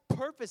guy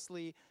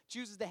purposely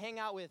chooses to hang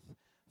out with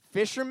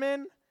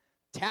fishermen,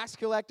 tax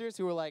collectors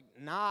who were, like,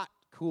 not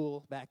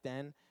cool back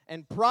then,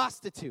 and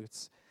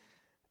prostitutes.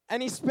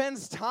 And he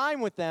spends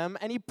time with them,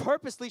 and he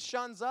purposely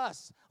shuns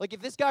us. Like,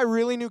 if this guy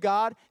really knew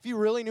God, if he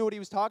really knew what he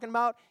was talking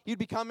about, he'd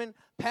be coming,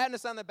 patting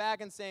us on the back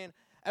and saying,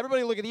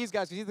 everybody look at these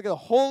guys, because he's the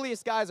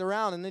holiest guys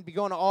around, and then be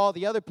going to all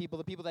the other people,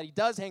 the people that he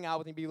does hang out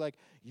with, and be like,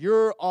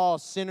 you're all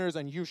sinners,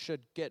 and you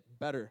should get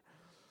better.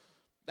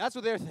 That's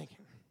what they're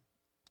thinking.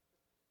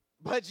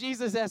 But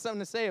Jesus has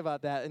something to say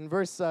about that. In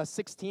verse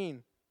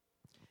 16,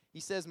 he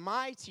says,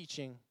 my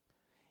teaching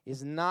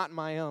is not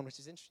my own, which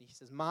is interesting. He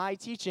says, my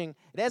teaching,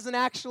 it isn't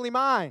actually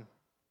mine.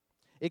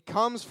 It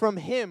comes from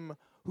him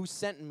who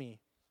sent me.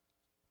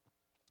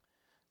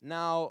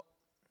 Now,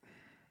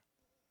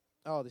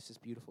 oh, this is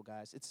beautiful,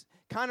 guys. It's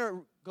kind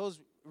of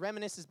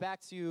reminisces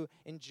back to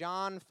in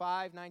John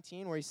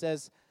 5:19, where he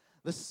says,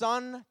 the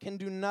Son can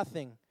do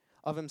nothing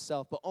of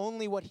himself, but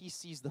only what he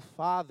sees the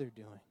Father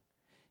doing.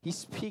 He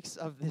speaks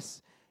of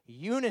this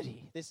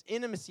unity, this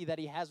intimacy that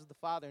he has with the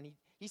Father. And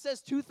he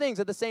says two things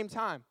at the same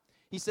time.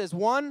 He says,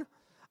 one,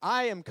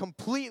 I am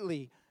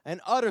completely and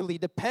utterly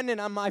dependent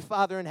on my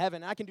Father in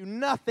heaven. I can do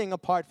nothing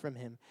apart from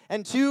him.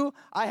 And two,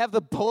 I have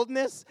the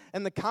boldness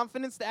and the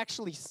confidence to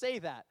actually say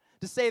that.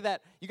 To say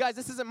that, you guys,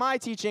 this isn't my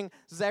teaching,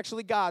 this is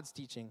actually God's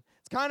teaching.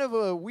 It's kind of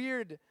a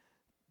weird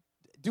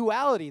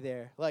duality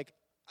there. Like,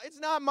 it's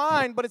not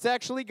mine, but it's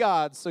actually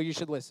God's, so you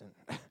should listen.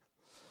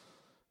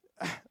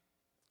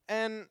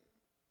 And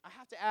I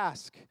have to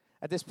ask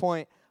at this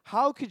point,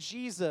 how could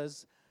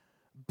Jesus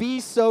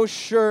be so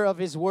sure of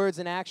his words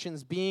and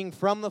actions being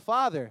from the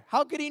Father?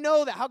 How could he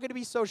know that? How could he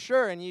be so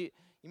sure? And you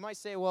You might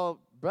say, well,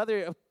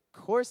 brother, of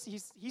course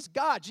he's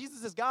God.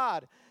 Jesus is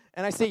God.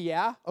 And I say,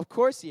 yeah, of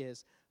course he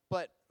is.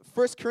 But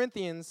 1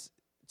 Corinthians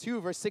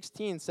 2, verse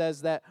 16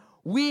 says that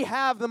we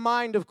have the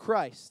mind of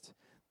Christ.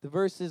 The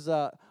verse is,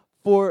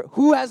 for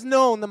who has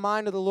known the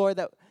mind of the Lord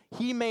that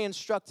he may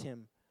instruct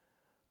him?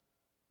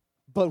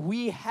 But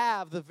we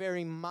have the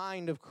very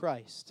mind of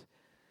Christ.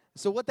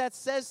 So what that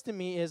says to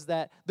me is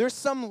that there's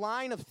some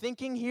line of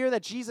thinking here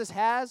that Jesus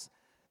has,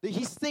 that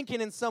he's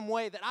thinking in some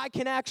way that I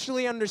can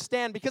actually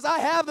understand because I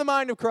have the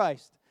mind of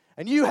Christ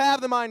and you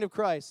have the mind of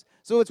Christ.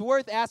 So it's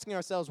worth asking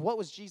ourselves, what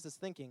was Jesus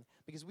thinking?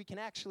 Because we can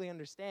actually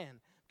understand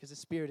because the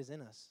Spirit is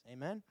in us.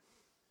 Amen?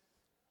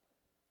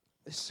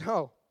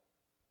 So,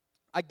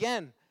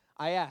 again,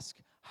 I ask,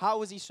 how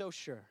was he so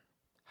sure?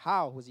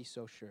 How was he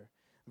so sure?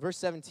 Verse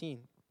 17.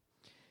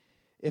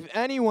 If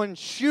anyone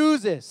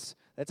chooses,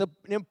 that's an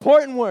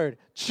important word,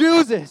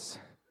 chooses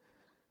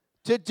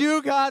to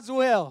do God's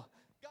will.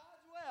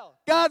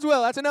 God's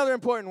will, that's another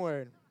important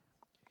word.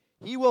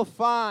 He will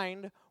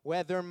find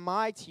whether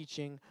my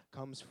teaching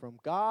comes from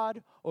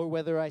God or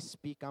whether I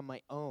speak on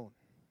my own.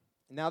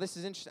 Now, this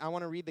is interesting. I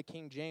want to read the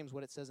King James,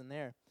 what it says in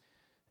there.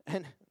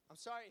 And I'm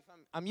sorry if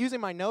I'm using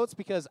my notes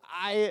because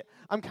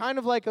I'm kind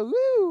of like a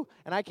woo,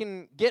 and I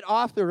can get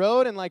off the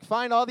road and like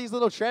find all these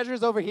little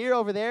treasures over here,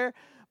 over there,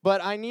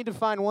 but I need to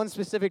find one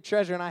specific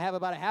treasure, and I have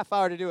about a half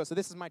hour to do it. So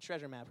this is my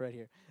treasure map right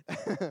here.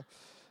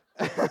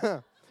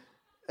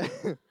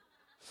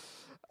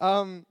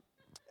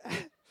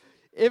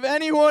 If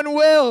anyone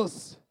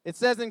wills, it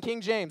says in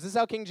King James, this is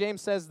how King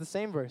James says the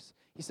same verse.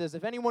 He says,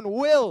 if anyone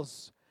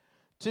wills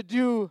to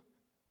do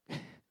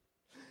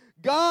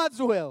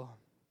God's will,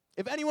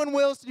 if anyone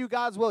wills to do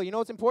God's will, you know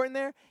what's important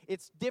there?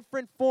 It's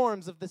different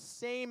forms of the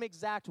same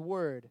exact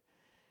word.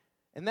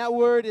 And that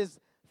word is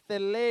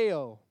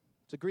theleo.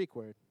 It's a Greek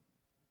word.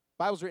 The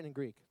Bible's written in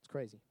Greek. It's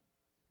crazy.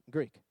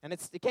 Greek. And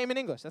it came in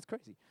English. That's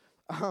crazy.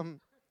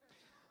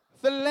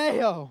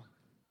 Theleo.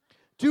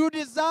 To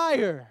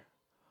desire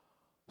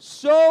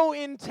so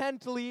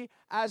intently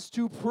as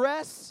to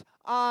press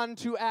on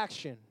to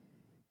action.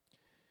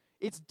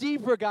 It's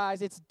deeper,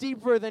 guys. It's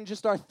deeper than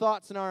just our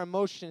thoughts and our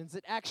emotions.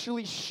 It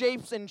actually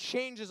shapes and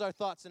changes our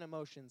thoughts and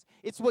emotions.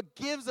 It's what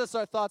gives us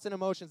our thoughts and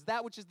emotions,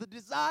 that which is the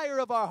desire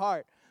of our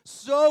heart.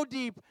 So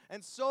deep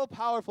and so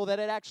powerful that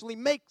it actually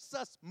makes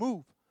us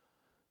move,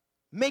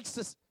 makes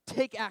us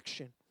take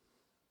action.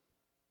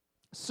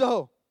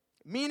 So,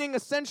 meaning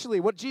essentially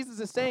what Jesus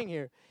is saying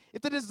here,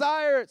 if the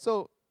desire,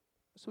 so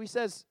he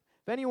says,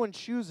 if anyone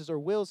chooses or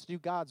wills to do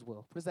God's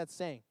will, what is that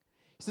saying?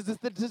 He says,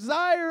 if the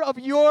desire of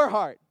your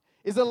heart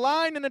is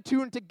aligned and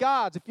attuned to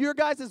God's, if your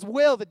guys'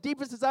 will, the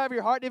deepest desire of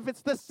your heart, if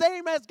it's the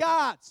same as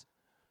God's,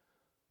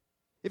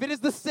 if it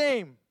is the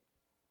same,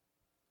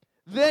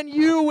 then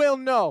you will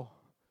know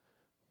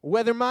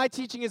whether my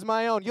teaching is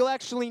my own. You'll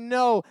actually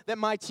know that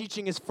my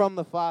teaching is from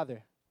the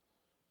Father.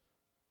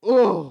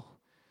 Oh,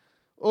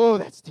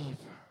 that's deep.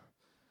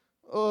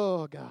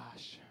 Oh,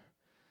 gosh.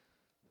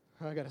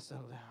 I got to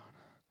settle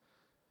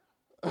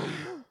down.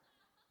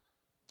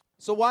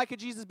 So why could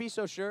Jesus be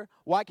so sure?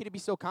 Why could he be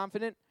so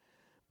confident?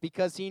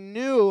 Because he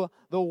knew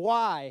the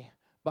why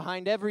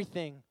behind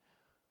everything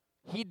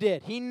he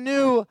did. He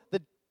knew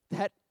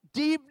that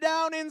deep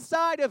down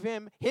inside of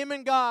him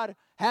and God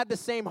had the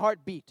same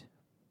heartbeat.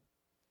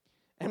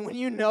 And when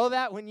you know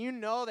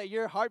that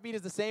your heartbeat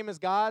is the same as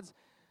God's,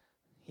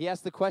 he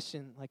asked the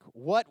question, like,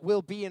 what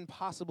will be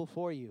impossible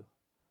for you?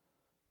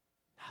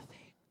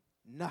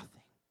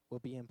 Nothing will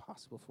be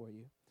impossible for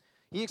you.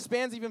 He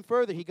expands even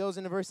further. He goes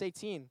into verse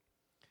 18.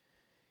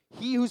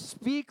 He who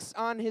speaks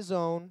on his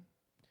own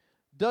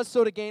does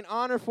so to gain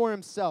honor for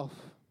himself.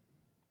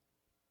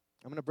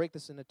 I'm going to break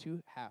this into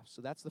two halves.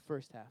 So that's the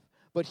first half.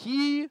 But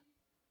he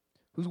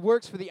who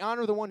works for the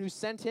honor of the one who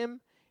sent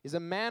him is a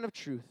man of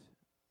truth.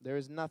 There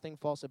is nothing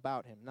false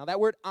about him. Now that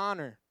word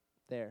honor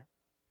there,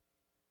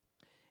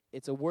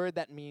 it's a word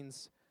that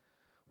means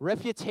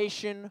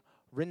reputation,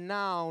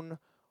 renown,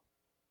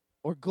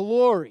 or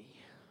glory.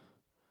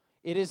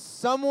 It is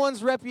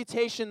someone's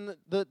reputation,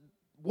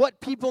 what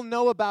people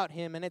know about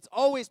him, and it's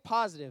always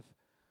positive.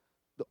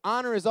 The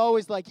honor is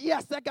always like,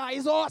 yes, that guy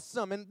is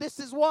awesome, and this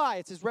is why.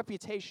 It's his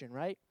reputation,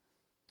 right?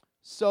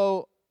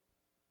 So,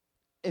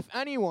 if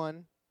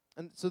anyone,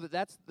 and so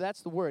that's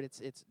the word,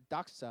 it's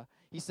doxa.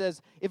 He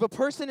says, if a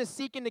person is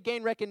seeking to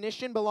gain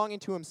recognition belonging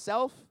to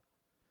himself,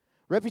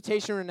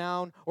 reputation,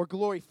 renown, or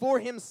glory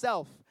for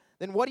himself,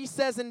 then what he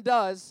says and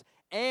does,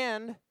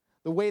 and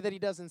the way that he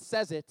does and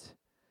says it,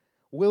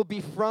 will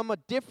be from a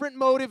different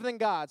motive than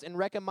God's and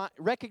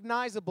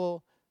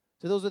recognizable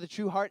to those with a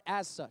true heart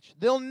as such.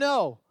 They'll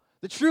know.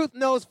 The truth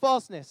knows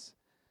falseness.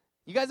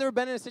 You guys ever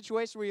been in a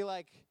situation where you're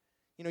like,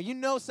 you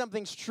know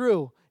something's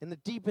true in the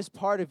deepest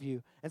part of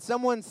you, and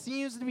someone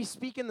seems to be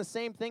speaking the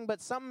same thing,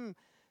 but something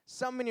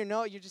in your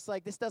note, you're just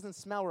like, this doesn't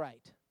smell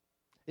right.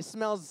 It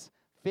smells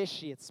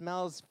fishy. It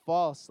smells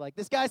false. Like,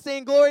 this guy's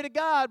saying glory to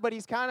God, but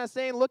he's kind of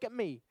saying, look at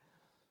me,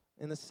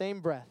 in the same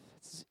breath.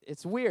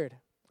 It's weird.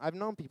 I've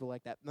known people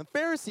like that. The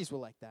Pharisees were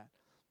like that.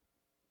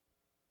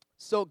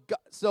 So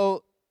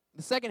the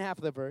second half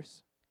of the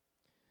verse,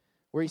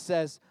 where he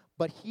says,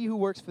 "But he who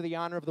works for the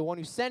honor of the one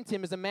who sent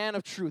him is a man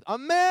of truth." A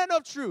man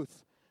of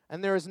truth.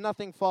 And there is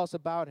nothing false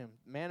about him.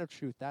 Man of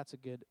truth, that's a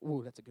good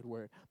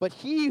word. But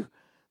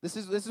this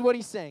is what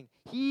he's saying.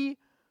 He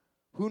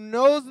who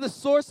knows the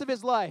source of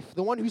his life,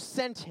 the one who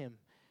sent him,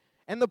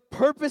 and the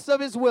purpose of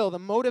his will, the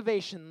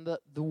motivation, the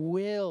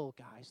will,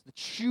 guys, the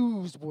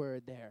choose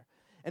word there,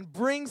 and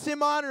brings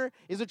him honor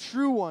is a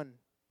true one.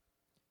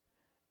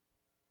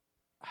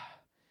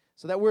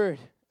 So that word,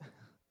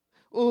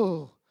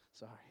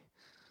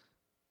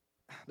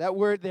 that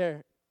word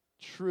there,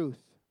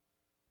 truth,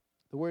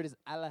 the word is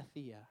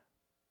aletheia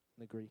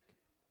in the Greek.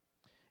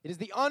 It is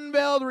the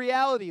unveiled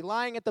reality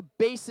lying at the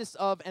basis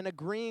of and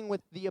agreeing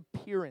with the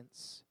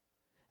appearance.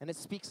 And it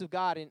speaks of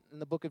God in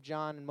the book of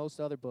John and most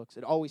other books.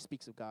 It always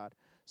speaks of God.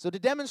 So to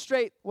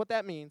demonstrate what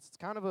that means, it's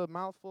kind of a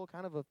mouthful,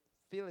 kind of a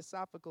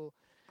philosophical.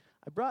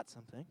 I brought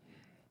something.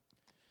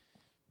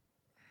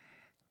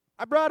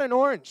 I brought an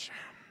orange.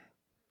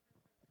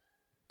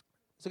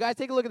 So guys,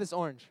 take a look at this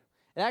orange.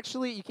 It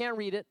actually, you can't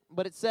read it,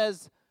 but it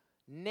says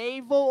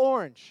navel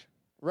orange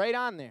right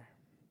on there.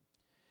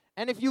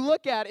 And if you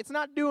look at it, it's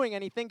not doing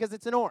anything because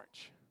it's an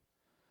orange.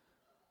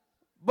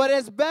 But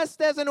as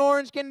best as an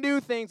orange can do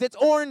things, it's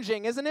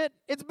oranging, isn't it?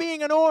 It's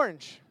being an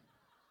orange.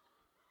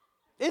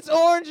 It's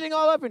oranging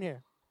all up in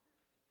here.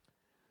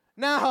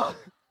 Now,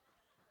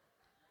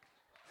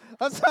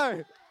 I'm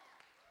sorry.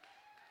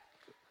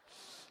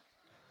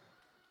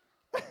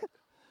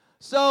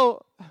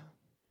 So,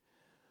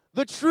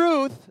 the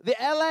truth, the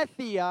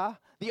aletheia,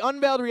 the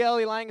unveiled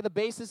reality lying at the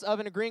basis of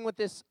and agreeing with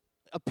this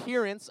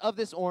appearance of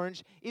this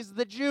orange is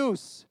the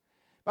juice.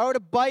 If I were to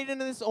bite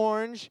into this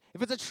orange,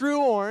 if it's a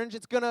true orange,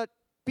 it's going to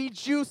be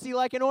juicy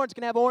like an orange. It's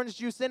going to have orange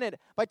juice in it. If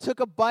I took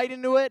a bite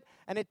into it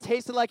and it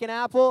tasted like an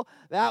apple,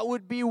 that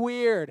would be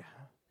weird.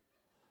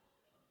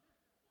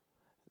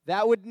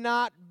 That would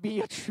not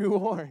be a true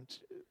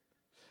orange.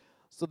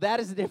 So that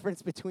is the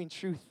difference between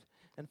truth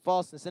and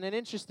falseness. And an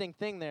interesting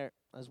thing there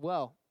as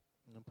well.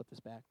 I'm going to put this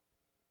back.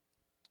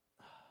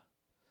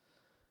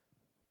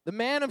 The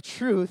man of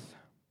truth,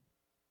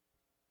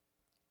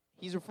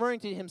 he's referring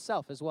to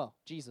himself as well.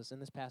 Jesus in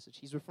this passage.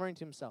 He's referring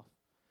to himself.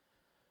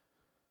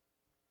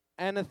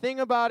 And the thing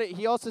about it,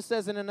 he also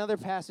says in another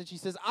passage, he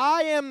says,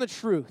 I am the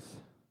truth.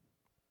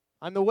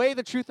 I'm the way,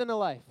 the truth, and the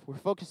life. We're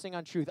focusing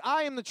on truth.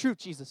 I am the truth,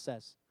 Jesus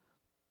says.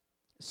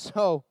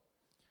 So,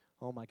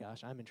 oh my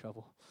gosh, I'm in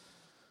trouble.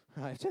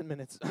 I have 10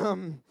 minutes.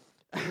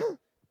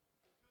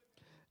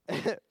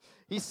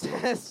 He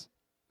says,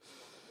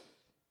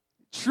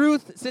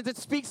 truth, since it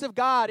speaks of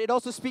God, it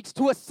also speaks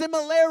to a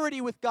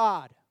similarity with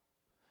God.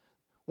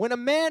 When a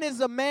man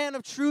is a man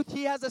of truth,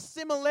 he has a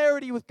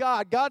similarity with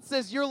God. God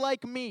says, you're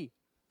like me.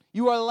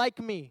 You are like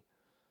me.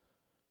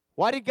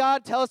 Why did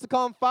God tell us to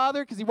call him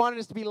Father? Because he wanted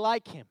us to be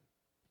like him.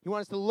 He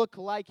wanted us to look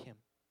like him.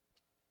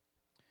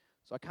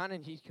 So I kind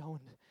of need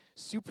going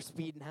super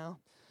speed now.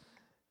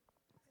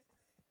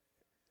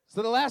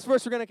 So the last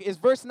verse we're going to is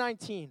verse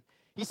 19.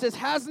 He says,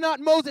 has not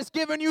Moses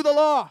given you the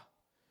law?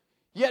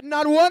 Yet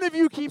not one of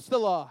you keeps the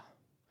law.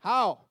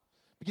 How?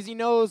 Because he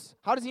knows,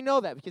 how does he know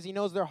that? Because he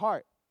knows their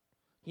heart.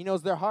 He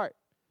knows their heart.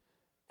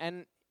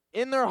 And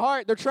in their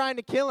heart, they're trying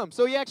to kill him.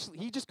 So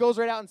he just goes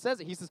right out and says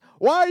it. He says,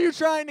 why are you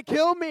trying to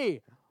kill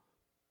me?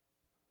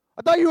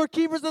 I thought you were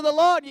keepers of the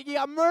law. You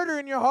got murder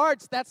in your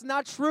hearts. That's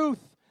not truth.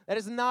 That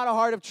is not a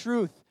heart of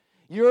truth.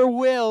 Your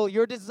will,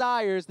 your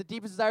desires, the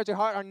deepest desires of your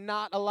heart are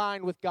not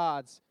aligned with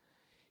God's.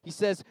 He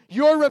says,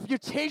 your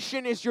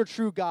reputation is your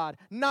true God,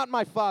 not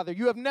my Father.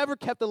 You have never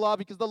kept the law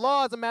because the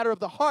law is a matter of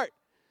the heart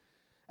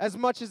as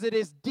much as it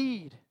is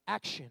deed,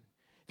 action.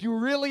 If you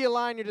really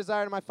align your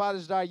desire to my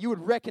Father's desire, you would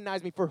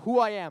recognize me for who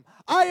I am.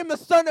 I am the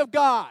Son of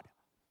God.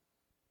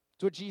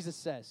 That's what Jesus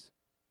says.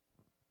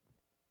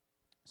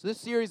 So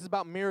this series is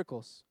about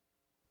miracles.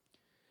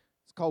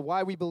 It's called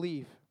Why We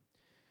Believe.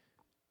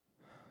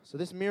 So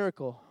this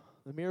miracle,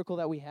 the miracle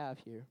that we have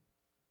here,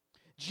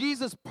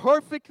 Jesus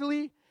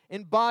perfectly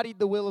embodied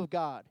the will of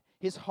God.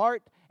 His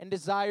heart and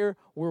desire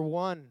were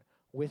one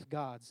with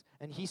God's.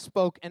 And he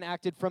spoke and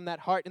acted from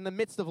that heart in the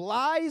midst of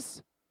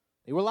lies.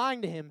 They were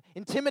lying to him.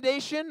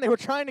 Intimidation, they were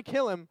trying to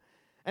kill him.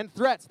 And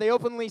threats, they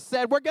openly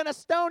said, we're going to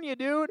stone you,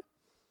 dude.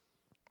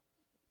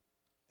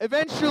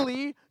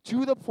 Eventually,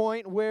 to the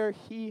point where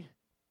he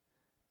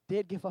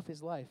did give up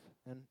his life.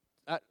 And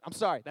I'm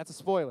sorry, that's a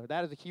spoiler.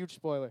 That is a huge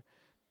spoiler.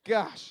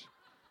 Gosh,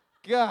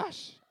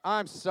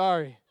 I'm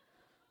sorry.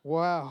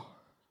 Wow,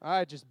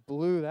 I just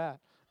blew that.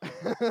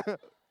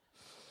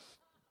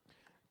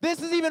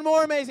 This is even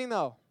more amazing,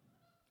 though.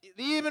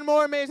 The even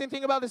more amazing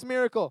thing about this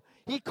miracle,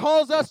 he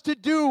calls us to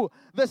do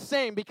the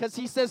same because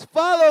he says,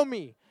 follow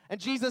me. And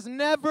Jesus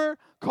never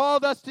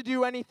called us to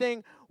do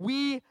anything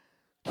we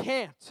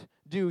can't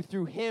do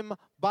through him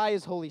by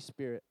his Holy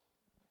Spirit.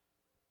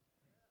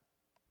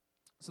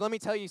 So let me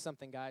tell you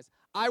something, guys.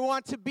 I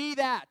want to be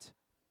that.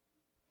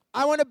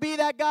 I want to be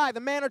that guy, the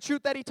man of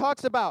truth that he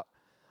talks about.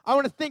 I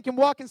want to think and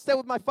walk in step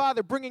with my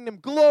Father, bringing him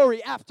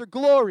glory after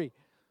glory,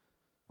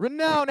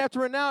 renown after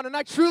renown. And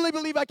I truly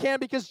believe I can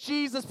because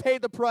Jesus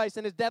paid the price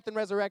in his death and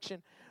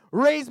resurrection,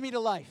 raised me to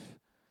life.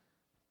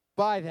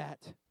 by that.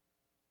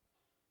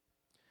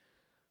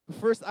 But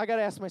first, I got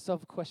to ask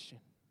myself a question.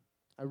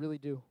 I really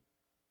do.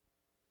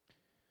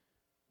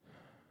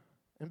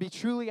 And be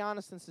truly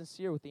honest and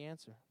sincere with the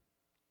answer.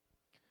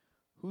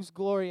 Whose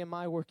glory am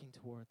I working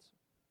towards?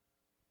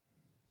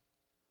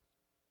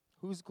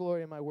 Whose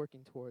glory am I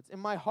working towards? In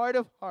my heart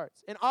of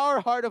hearts, in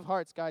our heart of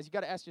hearts, guys, you got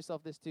to ask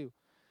yourself this too.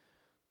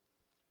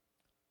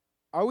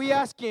 Are we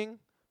asking,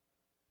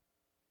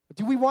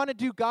 do we want to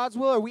do God's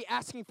will, or are we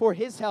asking for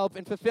His help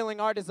in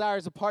fulfilling our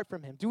desires apart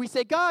from Him? Do we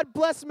say, God,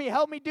 bless me,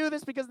 help me do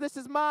this because this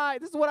is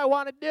what I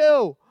want to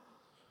do?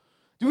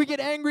 Do we get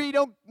angry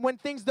when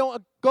things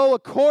don't go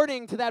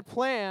according to that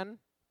plan,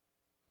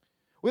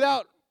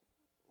 without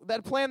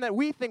that plan that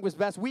we think was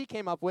best, we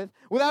came up with,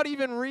 without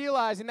even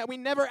realizing that we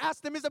never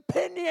asked Him His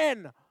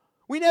opinion?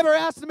 We never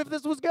asked Him if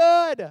this was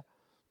good.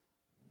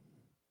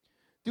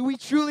 Do we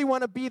truly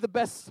want to be the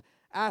best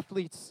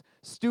athletes,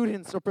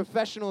 students, or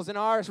professionals in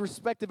our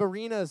respective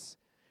arenas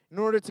in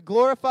order to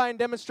glorify and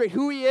demonstrate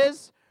who He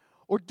is?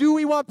 Or do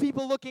we want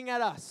people looking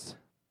at us?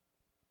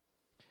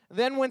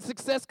 Then when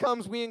success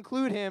comes, we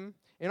include Him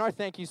in our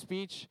thank you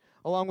speech,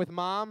 along with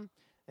mom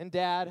and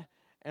dad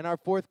and our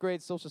 4th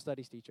grade social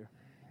studies teacher.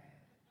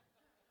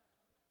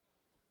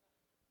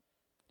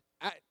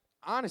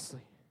 Honestly,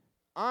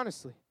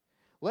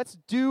 let's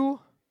do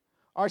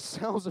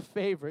ourselves a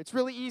favor. It's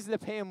really easy to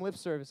pay Him lip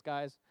service,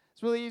 guys.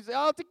 It's really easy.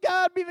 Oh, to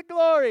God be the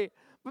glory.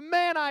 But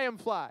man, I am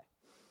fly.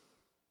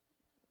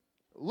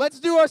 Let's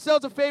do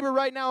ourselves a favor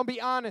right now and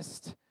be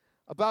honest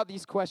about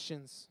these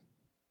questions.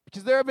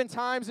 Because there have been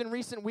times in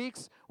recent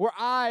weeks where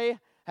I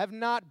have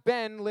not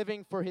been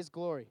living for His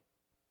glory.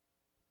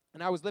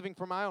 And I was living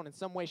for my own in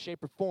some way,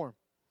 shape, or form.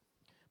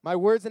 My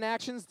words and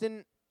actions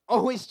didn't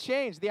always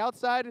change. The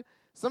outside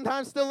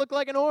sometimes still looked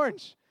like an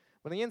orange,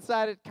 but on the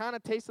inside it kind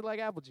of tasted like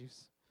apple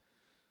juice.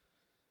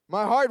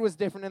 My heart was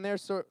different,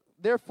 and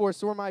therefore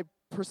so were my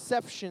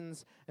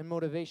perceptions and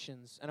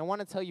motivations. And I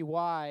want to tell you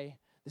why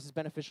this is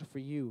beneficial for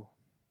you.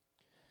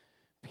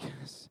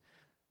 Because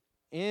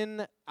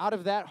out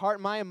of that heart,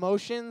 my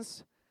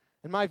emotions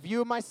and my view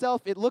of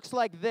myself, it looks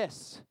like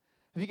this.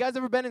 Have you guys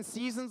ever been in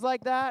seasons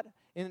like that?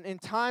 In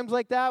times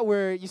like that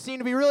where you seem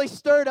to be really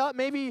stirred up?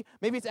 Maybe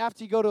it's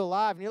after you go to a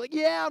live and you're like,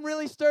 yeah, I'm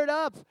really stirred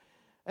up.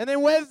 And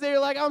then Wednesday, you're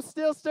like, I'm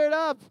still stirred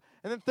up.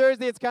 And then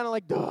Thursday, it's kind of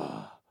like,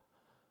 duh,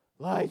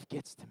 life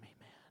gets to me,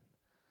 man.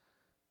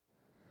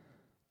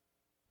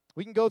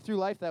 We can go through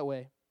life that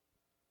way,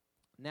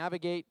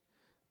 navigate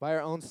by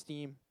our own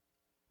steam,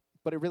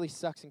 but it really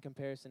sucks in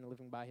comparison to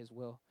living by His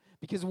will.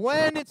 Because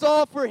when it's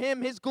all for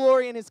Him, His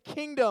glory, and His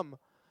kingdom,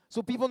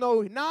 so people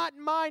know not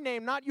my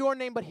name, not your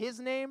name, but His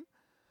name,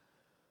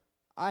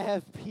 I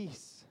have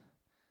peace.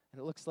 And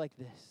it looks like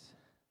this.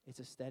 It's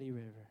a steady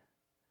river.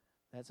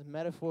 That's a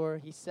metaphor.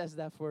 He says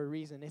that for a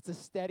reason. It's a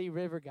steady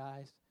river,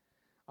 guys.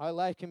 Our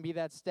life can be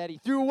that steady.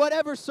 Through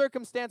whatever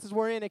circumstances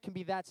we're in, it can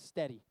be that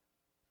steady.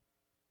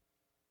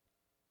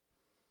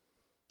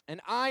 And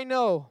I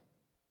know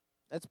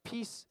that's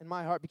peace in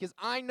my heart, because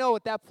I know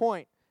at that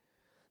point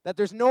that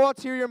there's no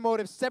ulterior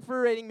motive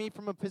separating me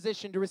from a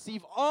position to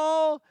receive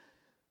all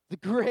the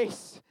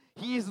grace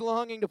He is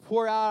longing to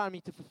pour out on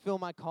me to fulfill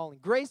my calling.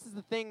 Grace is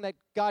the thing that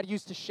God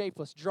used to shape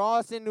us, draw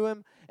us into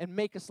Him, and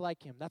make us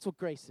like Him. That's what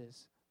grace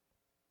is.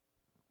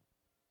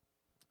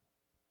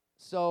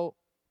 So,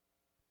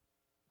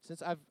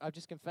 since I've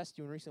just confessed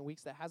to you in recent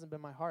weeks that hasn't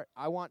been my heart,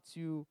 I want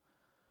to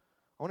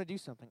do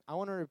something. I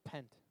want to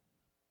repent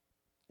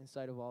in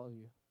sight of all of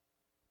you.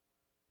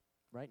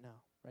 Right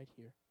now, right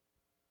here.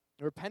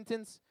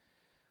 Repentance,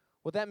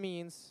 what that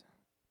means,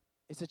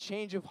 is a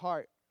change of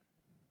heart.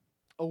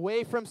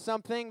 Away from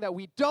something that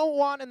we don't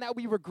want and that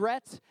we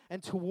regret,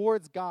 and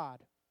towards God.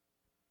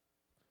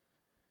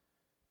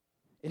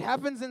 It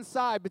happens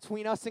inside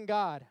between us and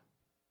God.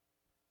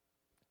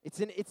 It's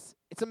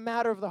a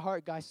matter of the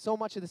heart, guys. So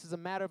much of this is a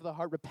matter of the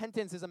heart.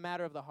 Repentance is a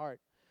matter of the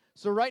heart.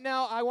 So right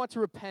now, I want to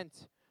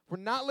repent for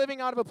not living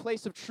out of a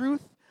place of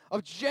truth,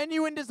 of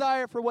genuine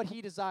desire for what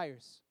He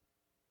desires.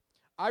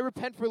 I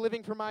repent for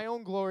living for my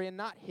own glory and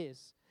not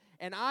His.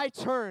 And I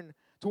turn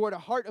toward a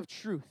heart of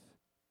truth.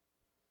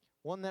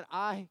 One that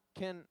I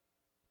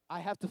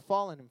have to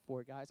fall in Him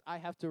for, guys. I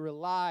have to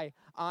rely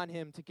on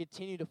Him to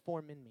continue to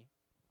form in me.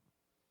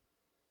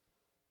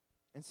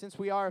 And since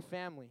we are a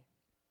family,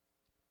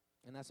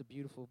 and that's a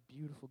beautiful,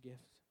 beautiful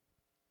gift,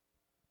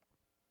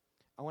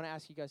 I want to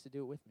ask you guys to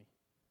do it with me.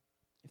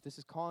 If this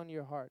is calling to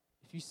your heart,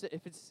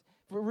 if it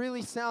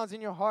really sounds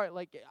in your heart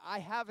like I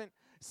haven't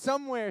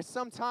somewhere,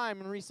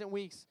 sometime in recent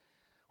weeks,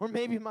 or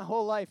maybe my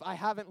whole life, I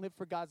haven't lived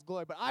for God's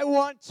glory, but I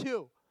want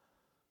to.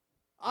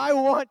 I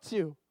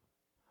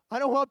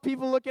don't want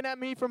people looking at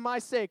me for my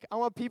sake. I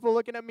want people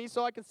looking at me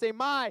so I can say,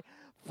 my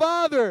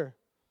Father,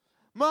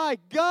 my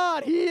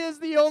God, He is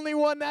the only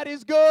one that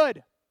is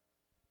good.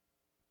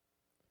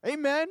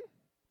 Amen?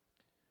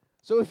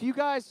 So if you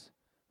guys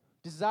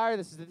desire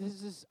this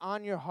is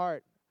on your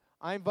heart,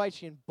 I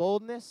invite you in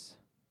boldness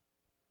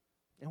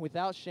and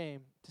without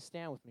shame to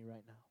stand with me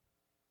right now.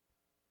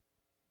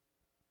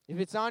 If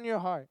it's on your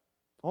heart,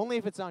 only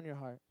if it's on your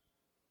heart.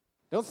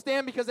 Don't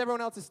stand because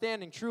everyone else is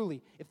standing,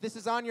 truly. If this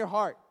is on your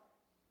heart.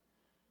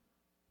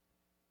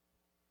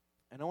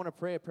 And I want to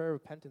pray a prayer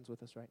of repentance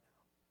with us right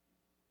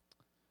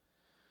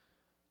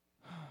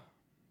now.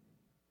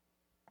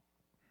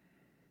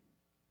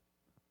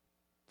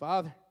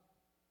 Father.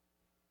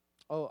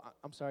 Oh,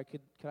 I'm sorry.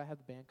 Could I have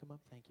the band come up?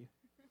 Thank you.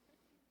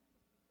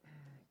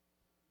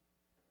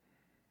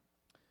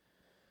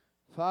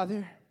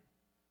 Father,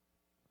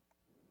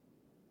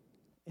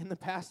 in the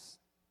past,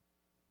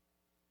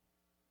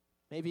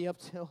 maybe up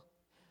till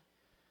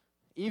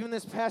even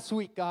this past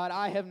week, God,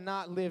 I have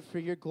not lived for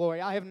your glory.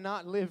 I have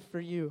not lived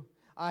for you.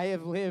 I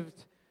have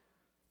lived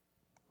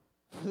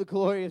for the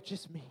glory of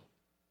just me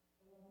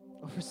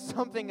or for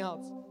something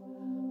else.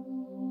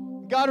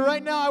 God,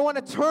 right now I want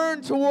to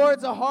turn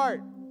towards a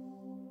heart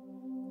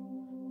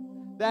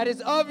that is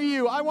of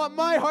you. I want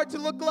my heart to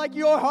look like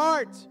your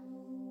heart.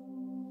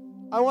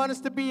 I want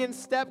us to be in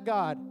step,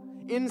 God,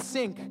 in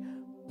sync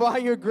by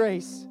your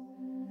grace.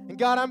 And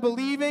God, I'm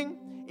believing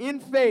in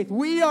faith.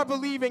 We are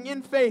believing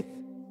in faith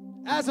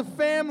as a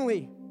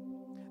family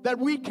that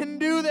we can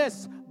do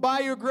this by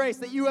your grace,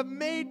 that you have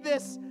made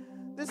this.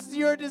 This is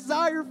your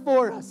desire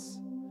for us.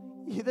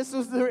 This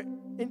was the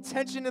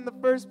intention in the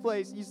first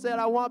place. You said,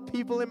 I want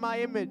people in my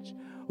image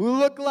who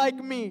look like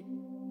me.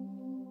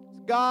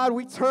 God,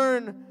 we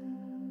turn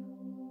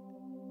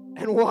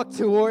and walk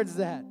towards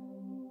that.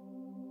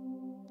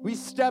 We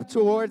step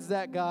towards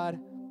that, God,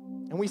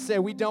 and we say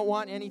we don't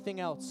want anything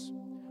else.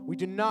 We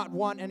do not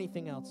want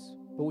anything else,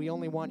 but we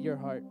only want your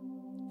heart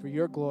for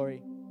your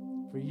glory,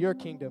 for your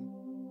kingdom.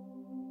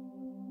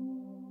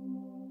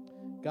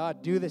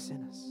 God, do this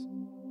in us.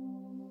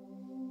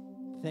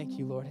 Thank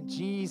you, Lord. In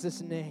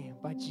Jesus' name,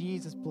 by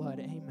Jesus' blood,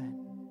 amen.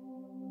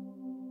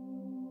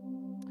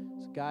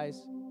 So,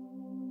 guys,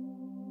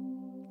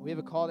 we have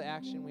a call to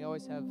action. We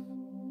always have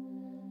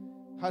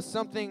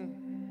something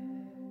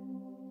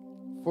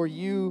for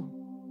you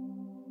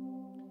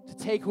to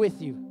take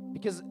with you,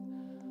 because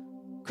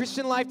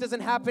Christian life doesn't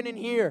happen in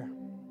here.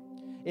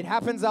 It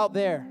happens out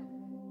there.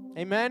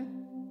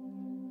 Amen?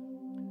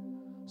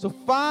 So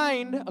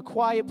find a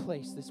quiet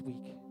place this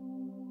week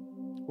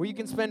where you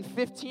can spend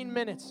 15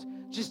 minutes,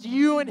 just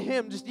you and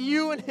him,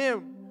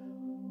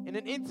 in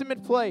an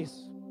intimate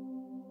place.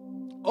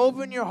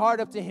 Open your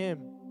heart up to him.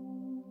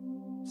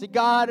 Say,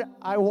 God,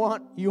 I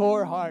want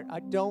your heart.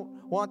 I don't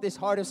want this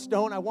heart of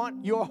stone. I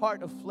want your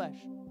heart of flesh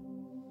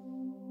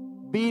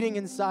beating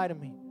inside of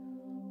me.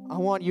 I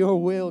want your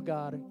will,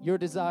 God, your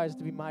desires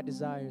to be my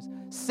desires.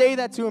 Say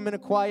that to him in a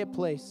quiet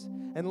place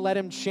and let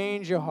him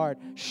change your heart,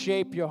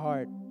 shape your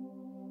heart.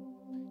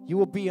 You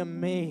will be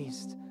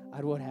amazed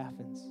at what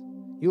happens.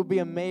 You'll be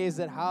amazed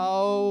at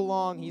how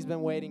long he's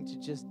been waiting to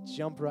just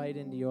jump right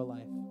into your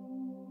life.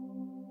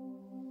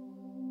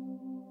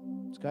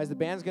 So guys, the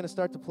band's going to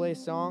start to play a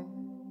song.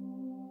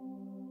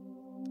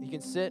 You can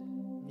sit,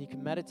 you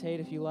can meditate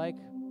if you like.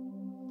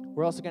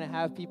 We're also going to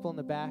have people in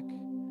the back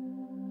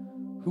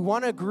who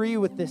want to agree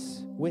with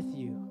this with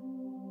you.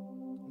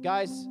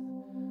 Guys,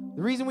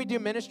 the reason we do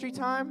ministry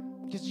time,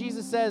 because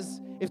Jesus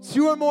says, if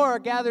two or more are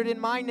gathered in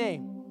my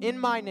name,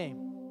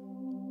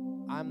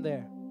 I'm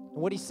there.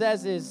 And what he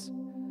says is,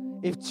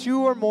 if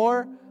two or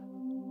more,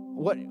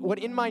 what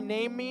in my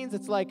name means,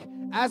 it's like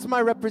as my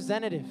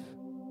representative,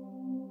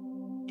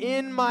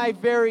 in my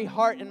very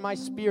heart and my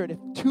spirit. If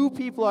two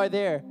people are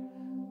there,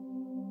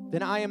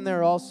 then I am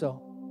there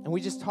also. And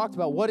we just talked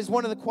about what is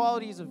one of the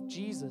qualities of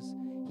Jesus.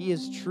 He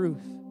is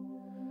truth.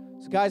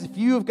 So guys, if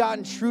you have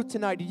gotten truth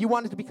tonight, do you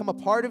want it to become a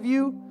part of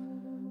you?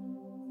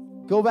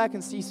 Go back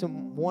and see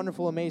some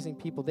wonderful, amazing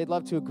people. They'd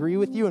love to agree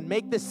with you and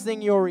make this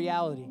thing your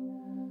reality.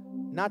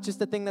 Not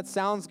just a thing that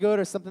sounds good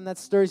or something that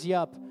stirs you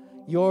up.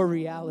 Your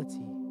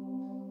reality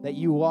that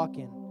you walk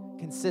in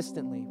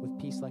consistently with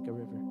peace like a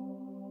river.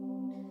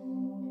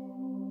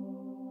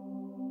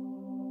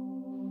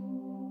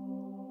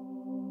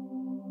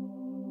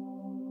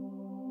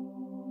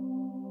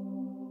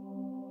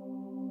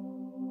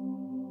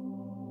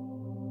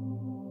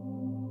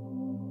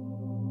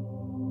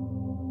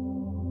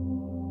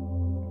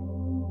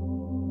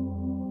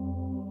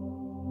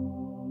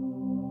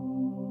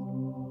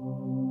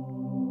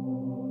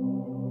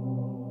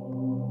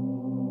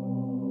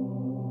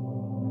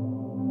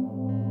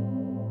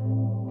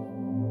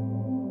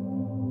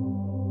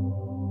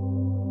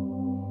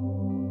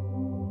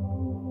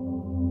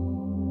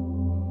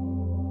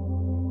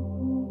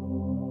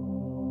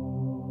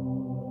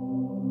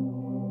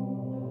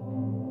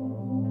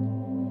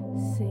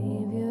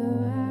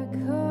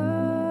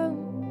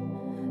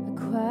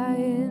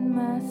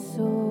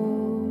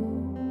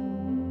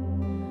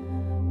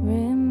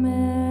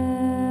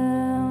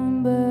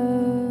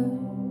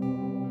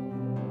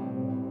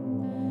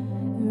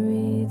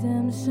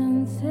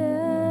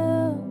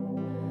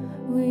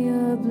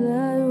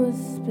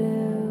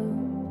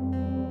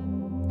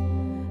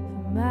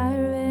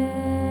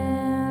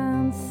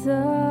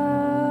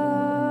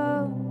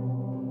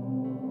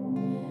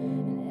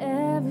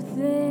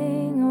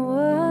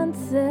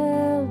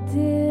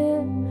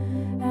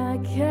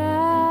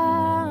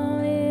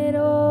 Count it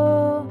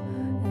all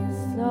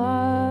as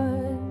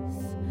lost.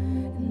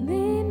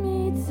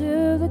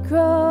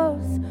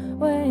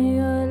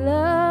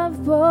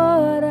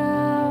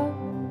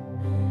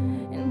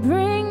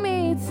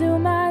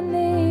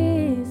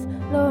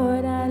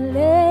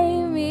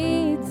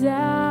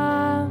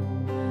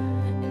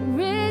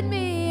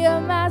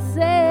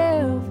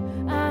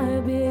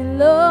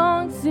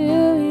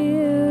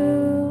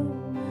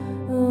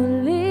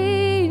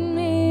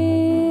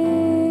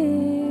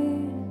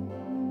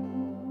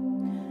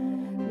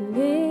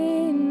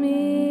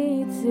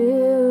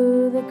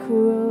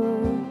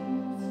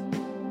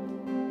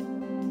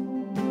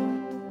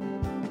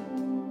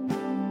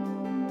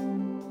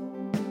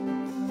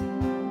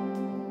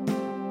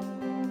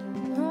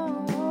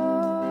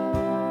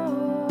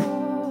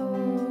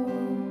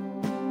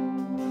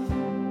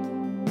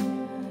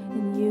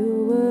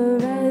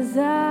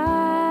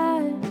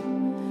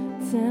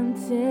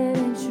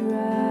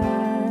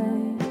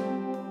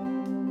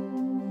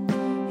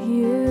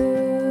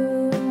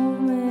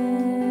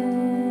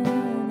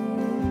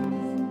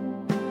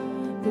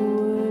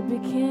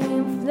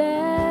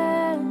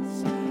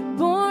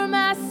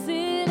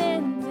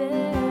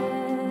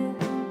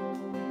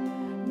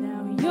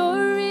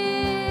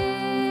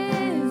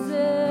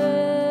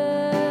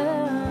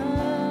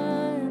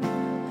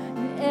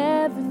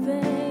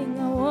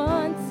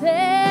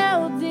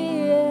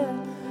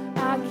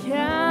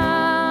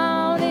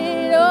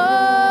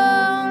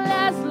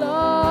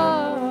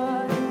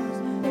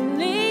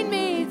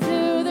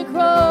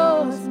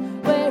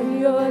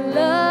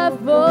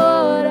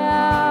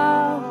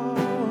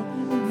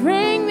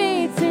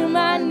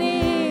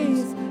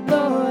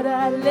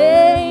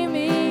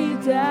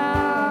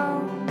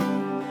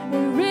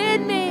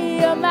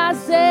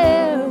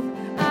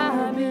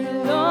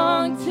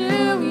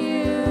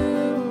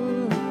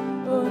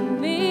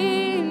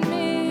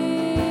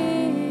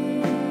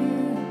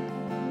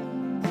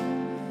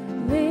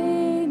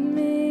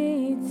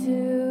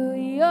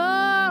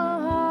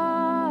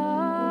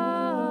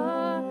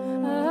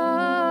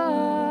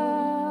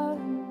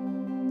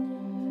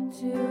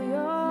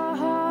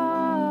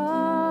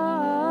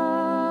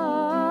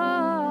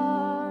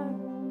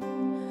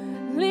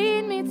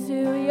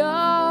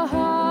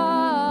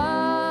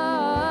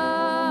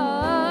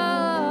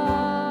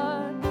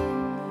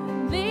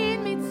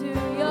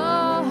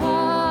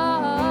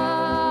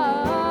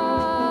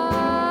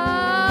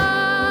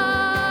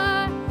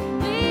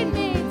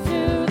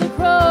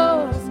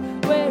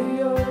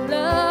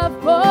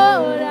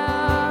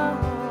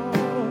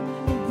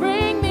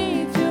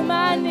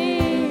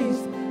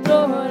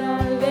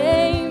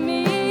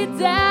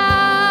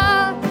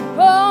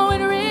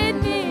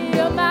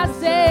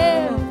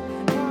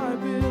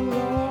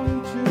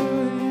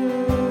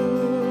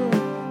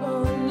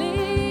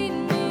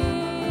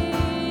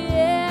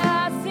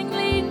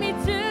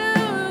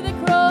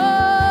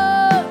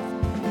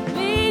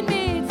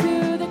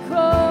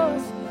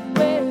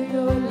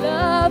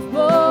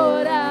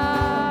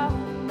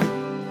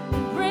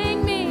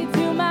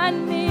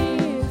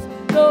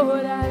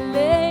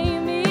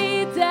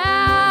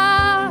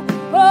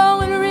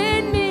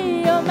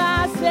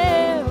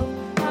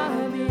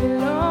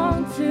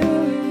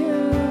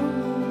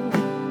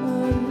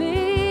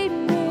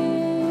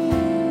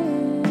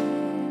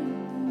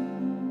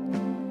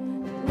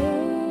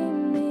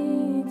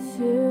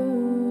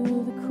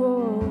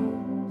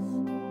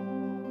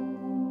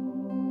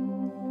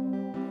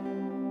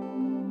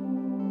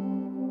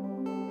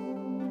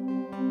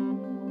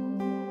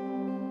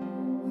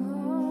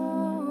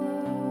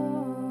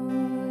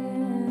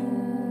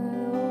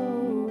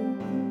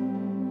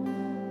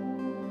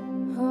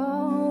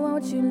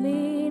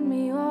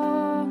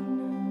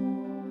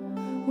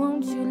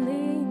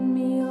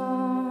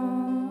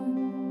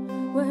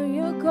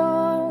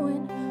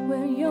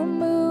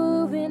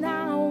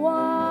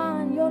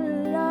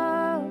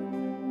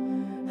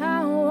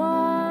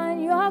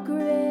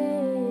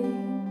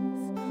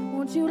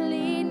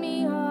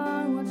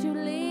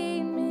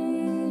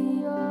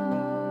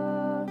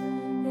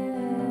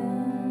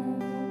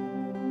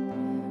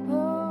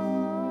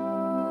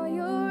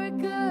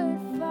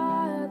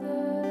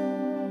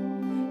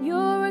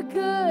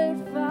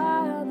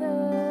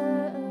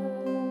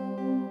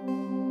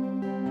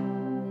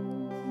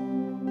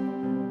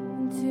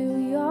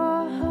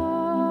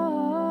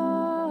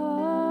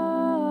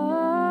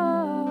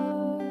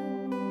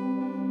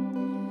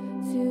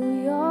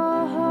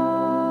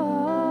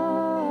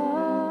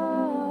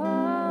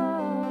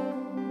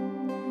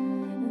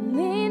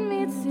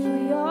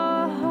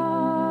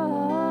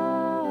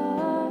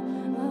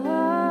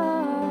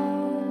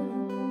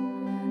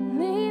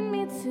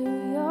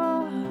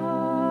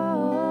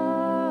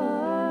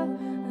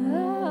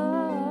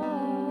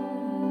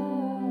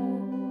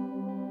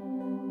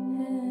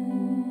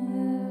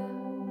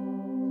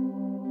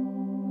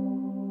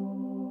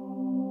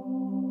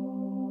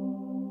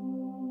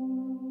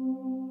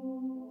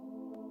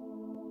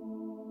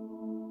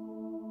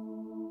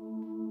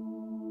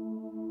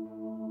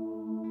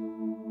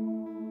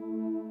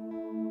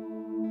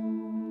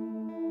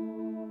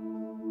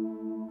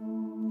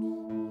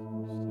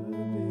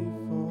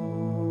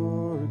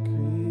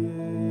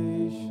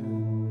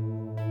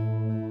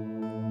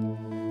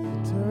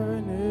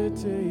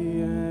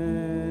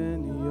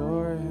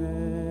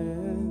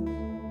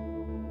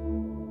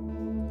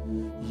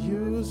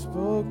 You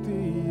spoke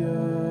the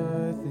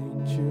earth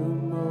into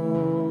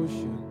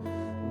motion.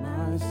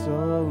 My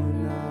soul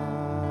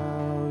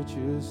now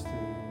just stand.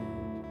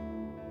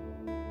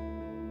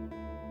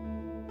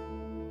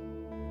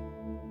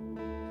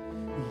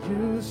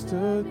 You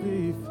stood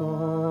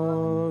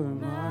before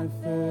my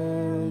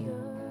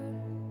failure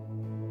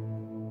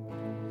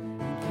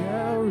and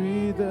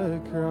carried the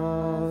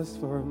cross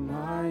for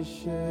my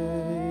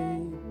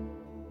shame.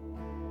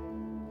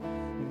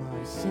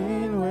 My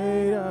sin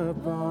weighed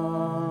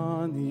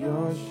upon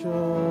your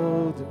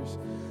shoulders.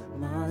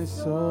 My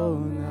soul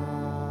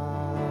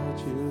now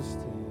just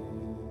stand.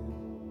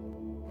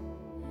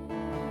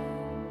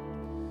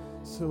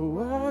 So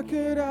what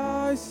could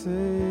I say?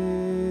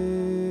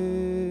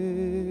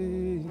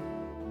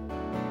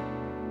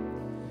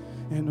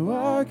 And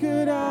what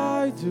could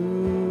I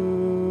do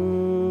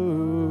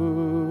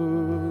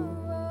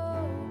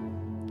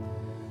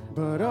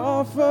but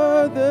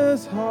offer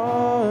this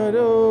heart,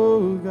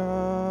 oh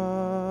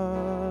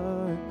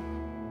God,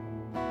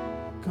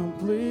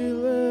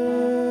 completely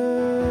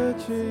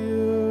to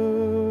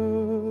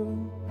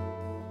you?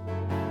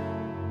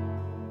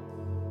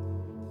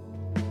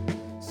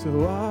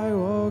 So I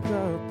woke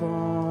up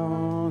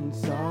on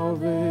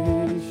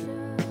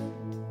salvation,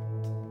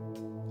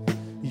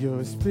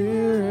 your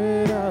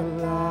spirit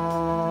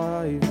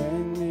alive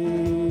in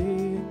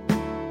me,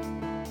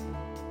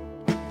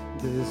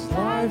 this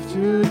life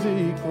to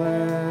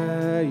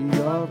declare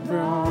your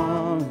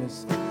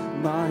promise,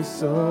 my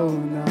soul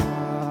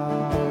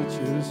now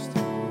just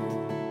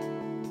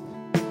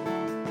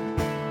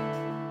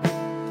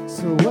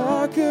so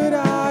what could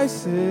I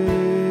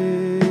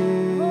say?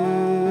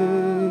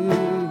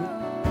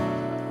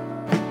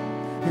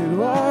 And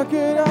what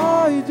could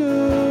I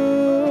do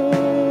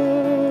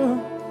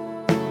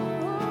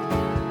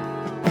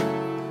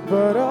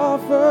but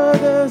offer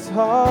this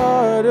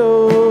heart,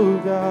 oh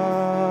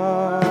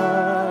God,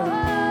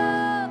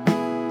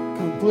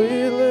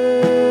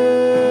 completely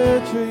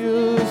to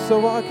you? So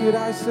what could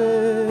I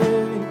say?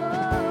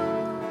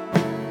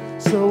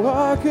 So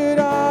what could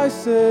I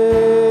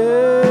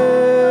say?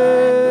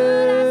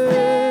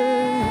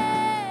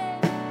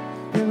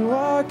 And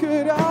what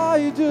could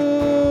I do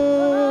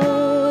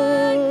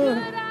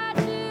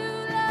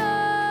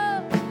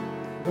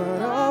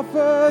but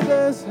offer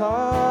this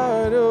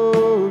heart,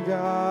 oh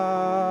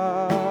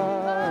God,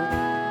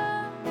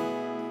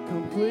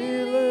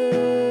 completely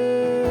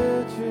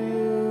to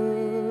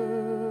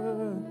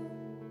you?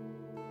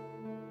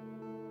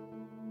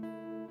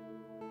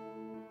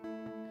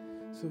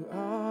 So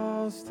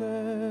I'll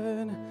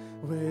stand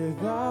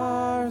with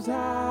arms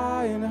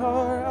high and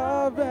heart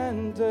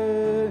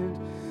abandoned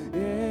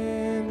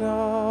in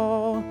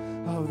awe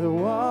of the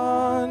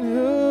one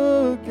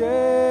who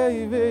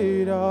gave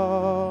it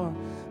all.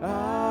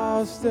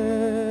 I'll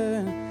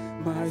stand,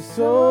 my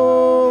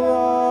soul,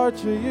 Lord,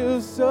 to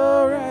you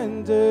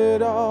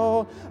surrendered.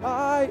 All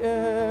I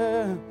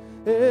am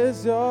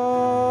is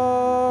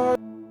yours.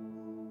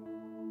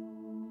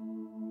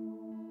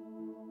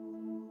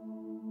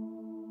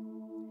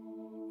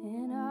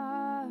 And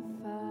our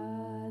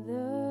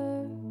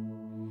Father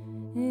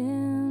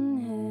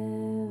in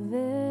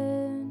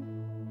heaven,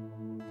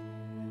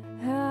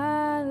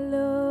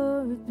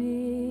 hallowed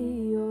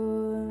be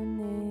your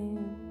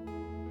name,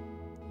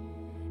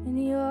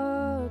 and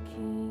your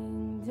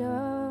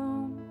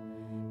kingdom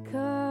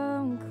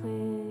come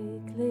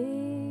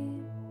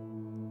quickly,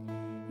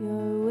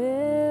 your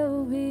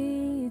will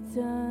be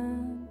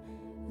done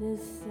the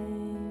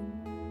same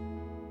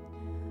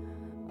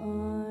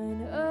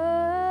on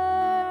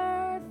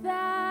earth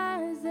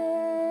as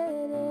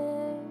it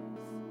is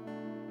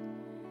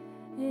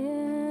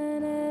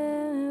in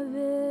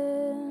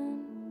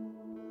heaven.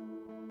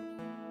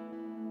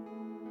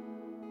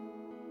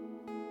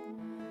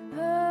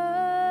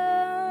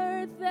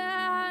 Earth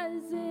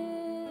as it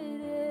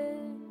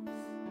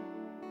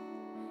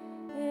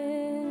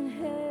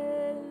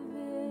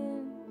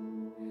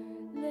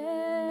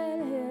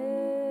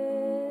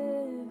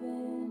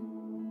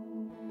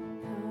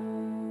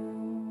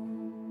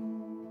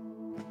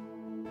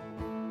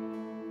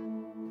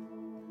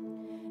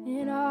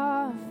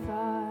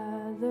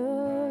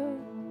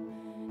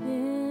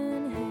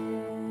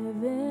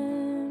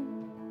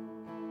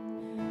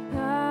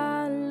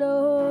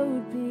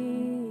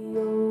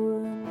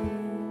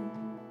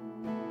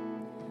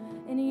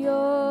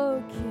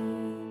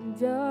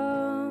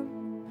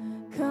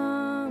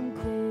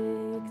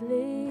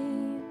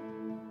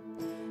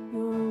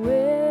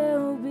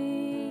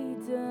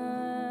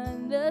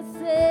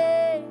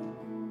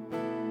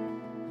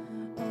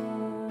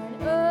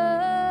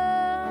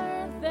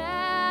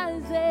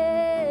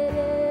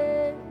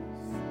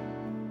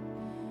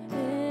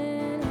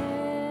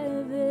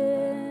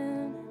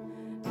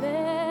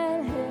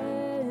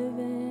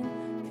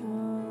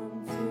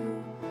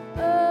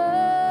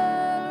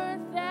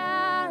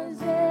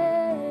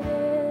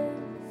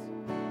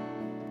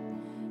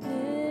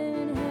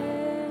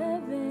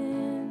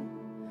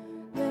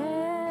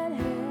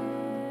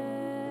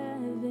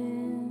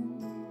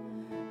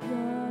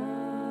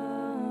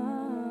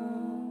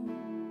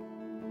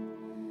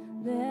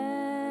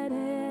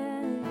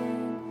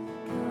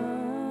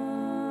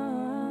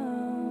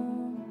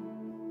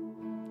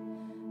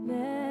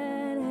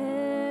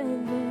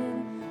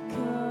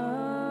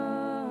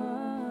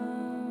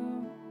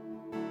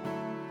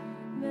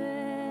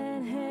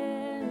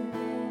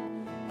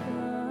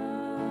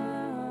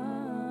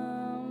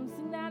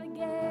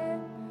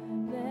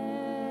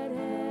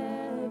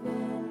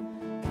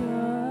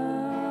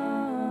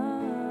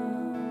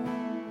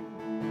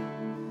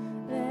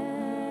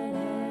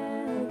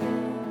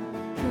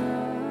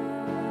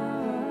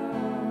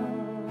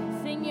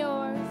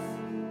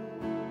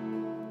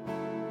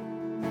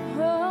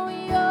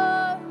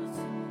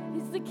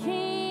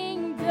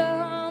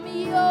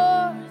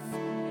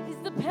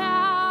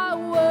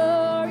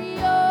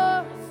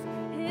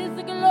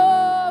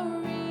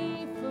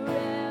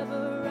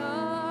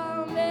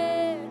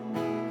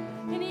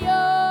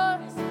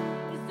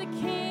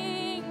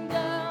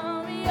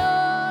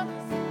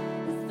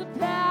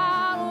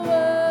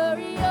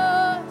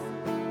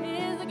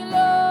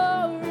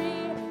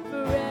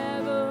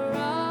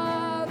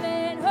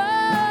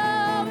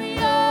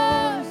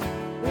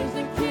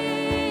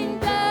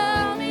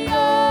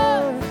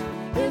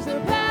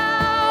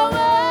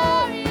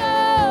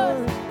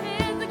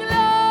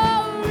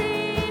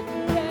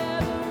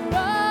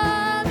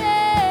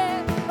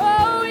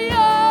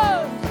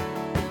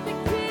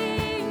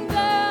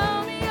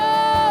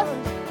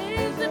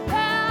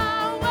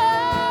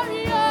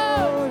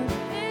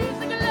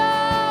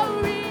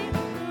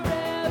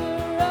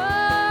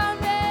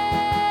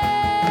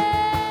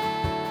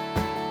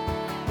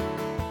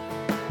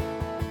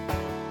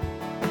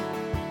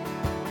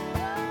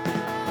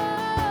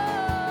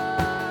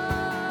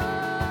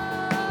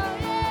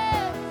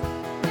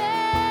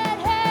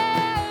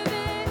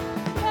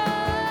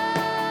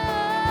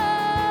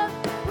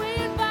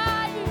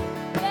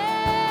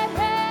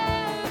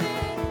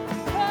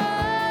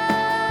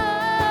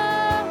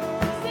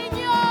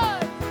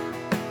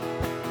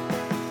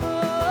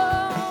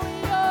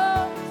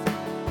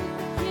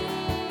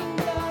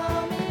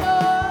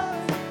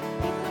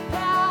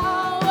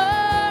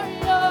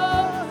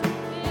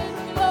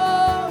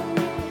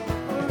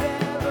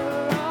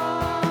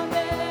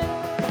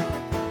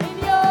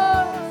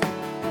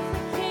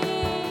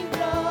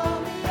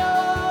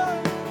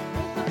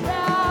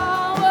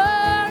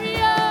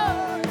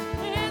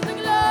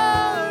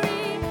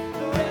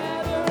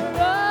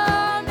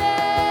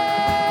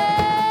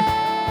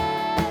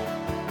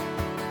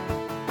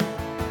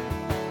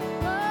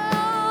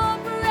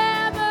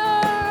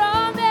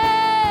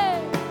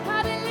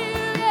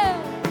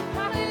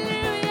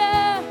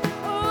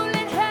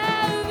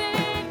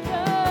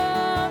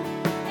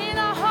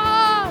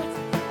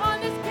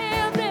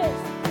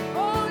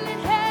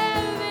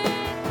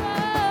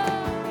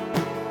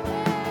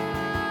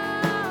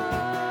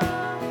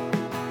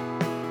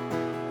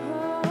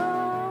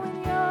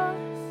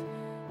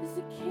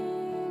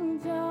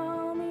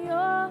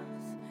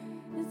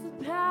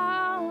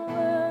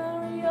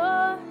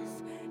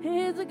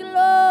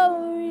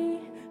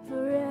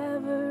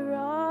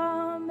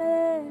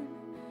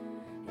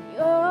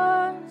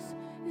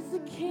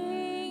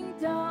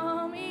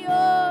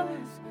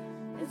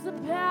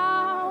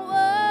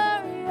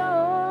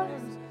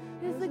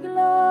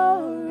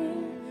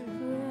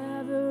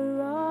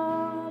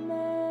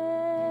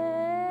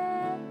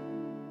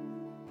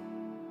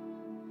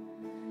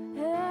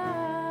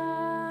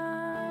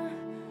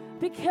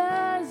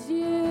because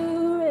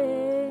you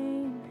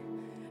reign,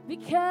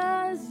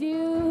 because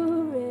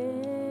you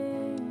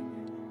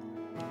reign.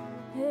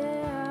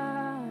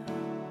 Yeah.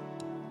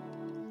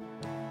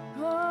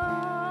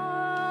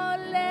 Oh,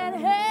 let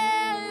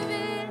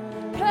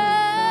heaven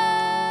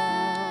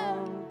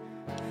come.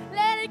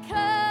 Let it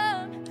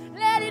come,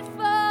 let it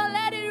fall,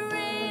 let it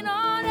rain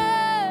on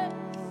us.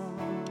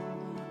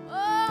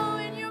 Oh,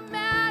 in your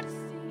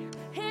majesty,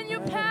 in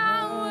your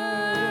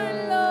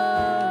power,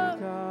 Lord.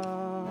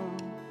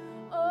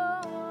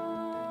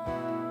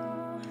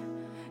 Oh,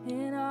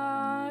 in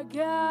our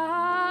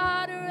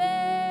God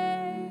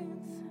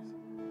reigns.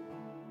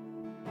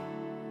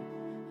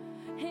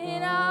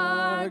 In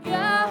our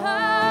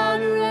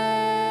God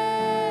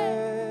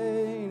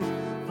reigns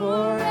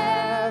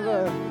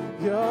forever.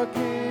 Your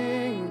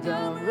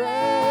kingdom reigns.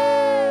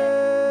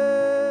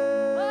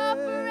 Oh,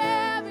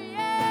 forever,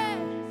 yes.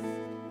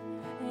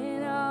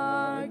 And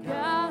our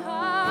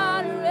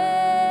God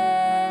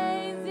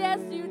reigns. Yes,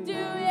 you do,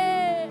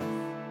 yes.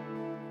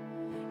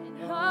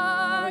 And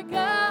our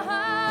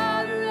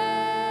God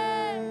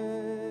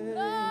reigns.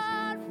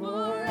 Lord,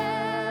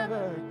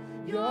 forever.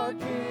 Your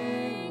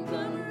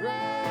kingdom reigns.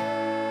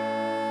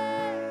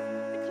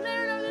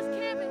 Declare it on this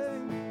campus.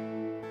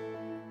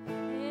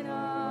 And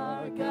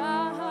our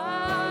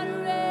God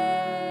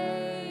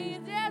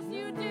reigns. Yes,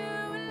 you do,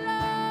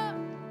 Lord.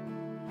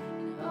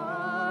 And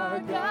our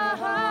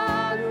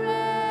God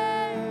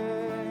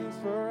reigns.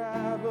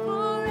 forever.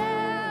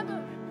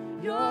 Forever.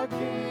 Your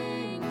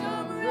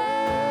kingdom reigns.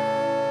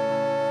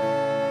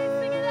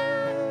 Sing it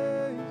out.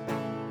 reigns.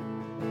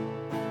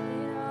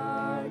 And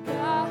our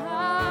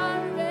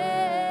God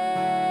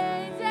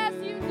reigns. Yes,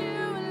 you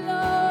do,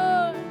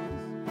 Lord.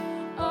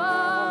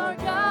 Our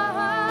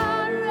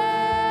God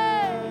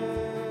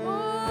reigns.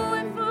 Oh,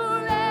 and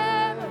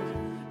forever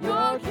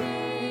your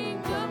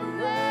kingdom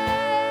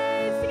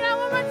reigns. Sing out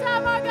one more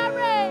time. Our God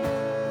reigns.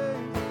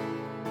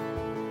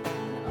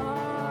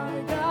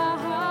 Our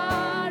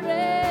God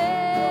reigns.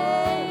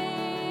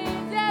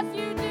 Yes,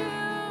 you do.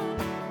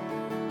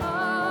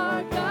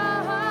 Our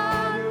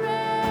God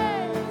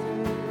reigns.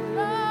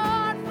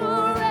 Lord,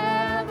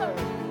 forever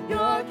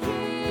your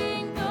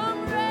kingdom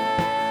reigns.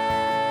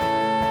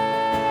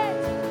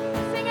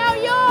 Sing out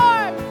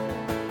yours.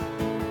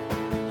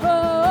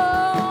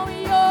 Oh,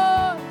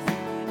 yours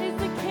is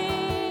the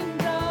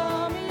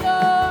kingdom.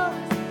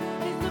 Yours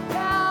is the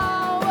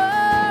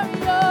power.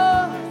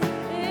 Yours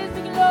is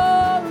the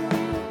glory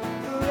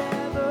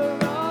forever.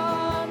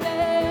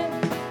 Amen.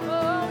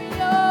 Oh,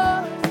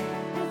 yours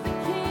is the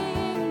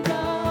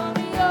kingdom.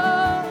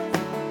 Yours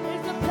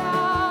is the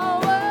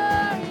power.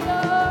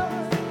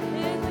 Yours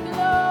is the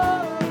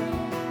glory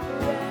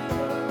forever.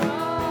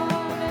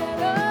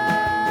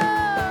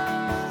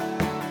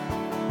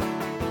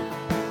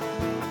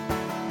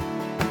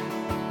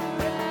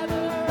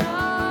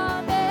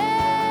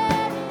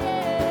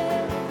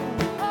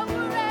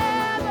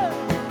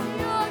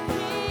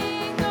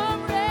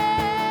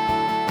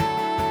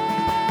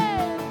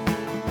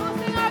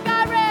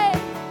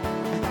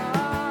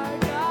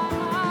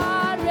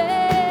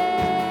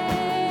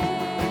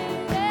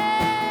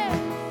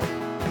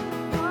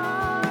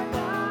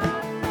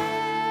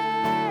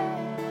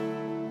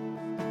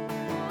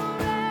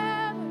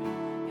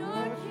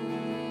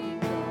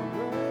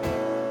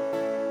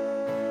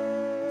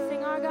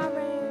 Sing our God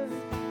reigns.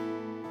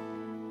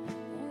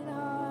 And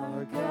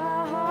our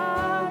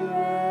God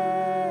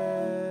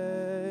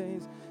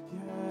reigns.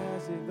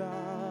 Yes, it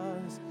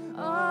does.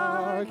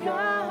 Our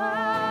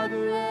God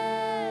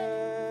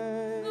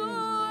reigns.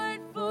 Lord,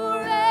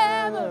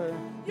 forever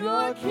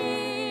your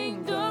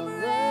kingdom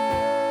reigns.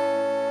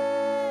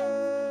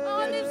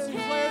 On Yeah, this just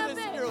declare this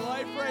in campus, your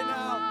life in right our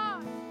now.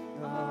 hearts.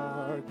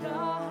 Our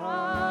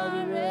God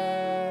God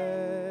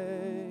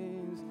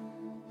reigns. reigns.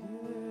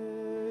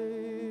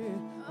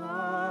 Yeah.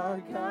 Our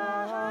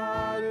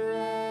God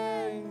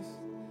reigns.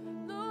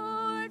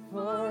 Lord,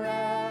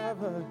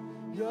 Forever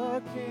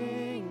your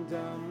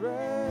kingdom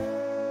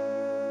reigns.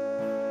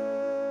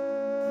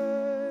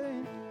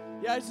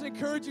 Yeah, I just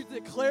encourage you to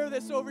declare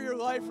this over your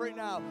life right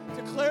now.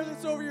 Declare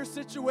this over your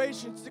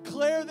situations.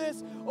 Declare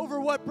this over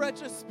what Brett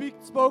just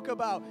spoke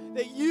about.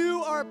 That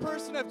you are a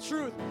person of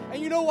truth.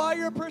 And you know why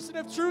you're a person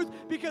of truth?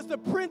 Because the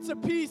Prince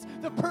of Peace,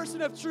 the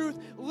person of truth,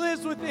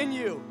 lives within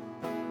you.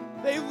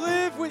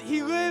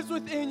 He lives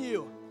within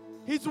you.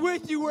 He's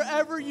with you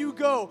wherever you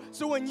go.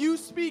 So when you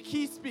speak,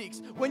 he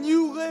speaks. When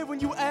you live, when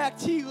you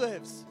act, he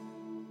lives.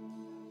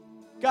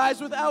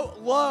 Guys,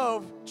 without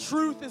love,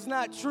 truth is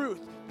not truth.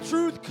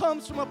 Truth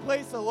comes from a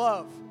place of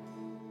love.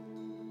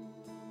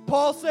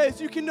 Paul says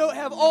you can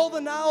have all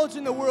the knowledge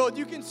in the world.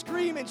 You can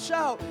scream and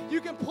shout. You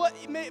can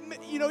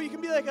you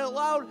can be like a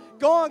loud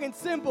gong and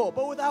cymbal,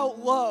 but without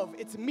love,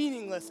 it's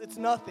meaningless. It's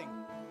nothing.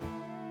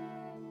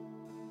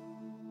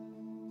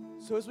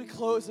 So as we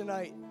close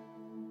tonight,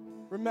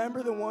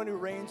 remember the one who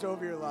reigns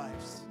over your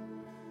lives.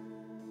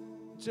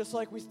 Just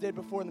like we did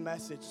before the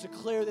message,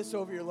 declare this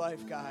over your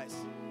life, guys.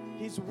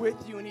 He's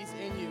with you and he's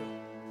in you.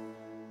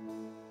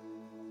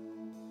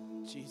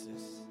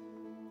 Jesus.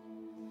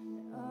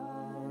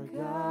 Our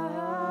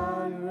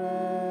God reigns.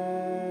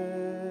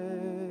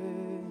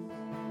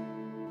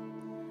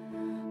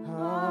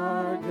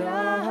 Our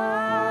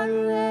God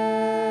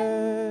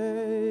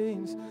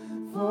reigns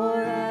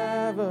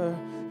forever.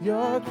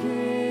 Your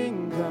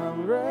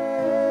kingdom reigns.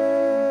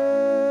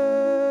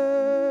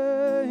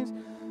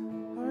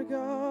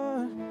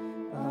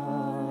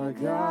 Our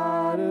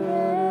God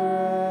reigns.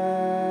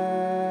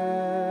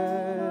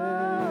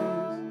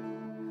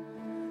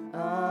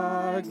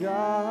 Our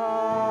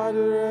God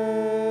reigns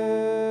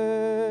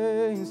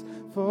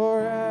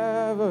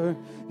forever.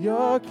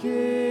 Your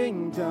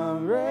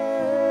kingdom reigns.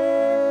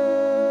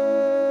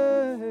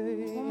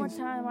 One more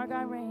time, our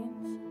God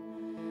reigns.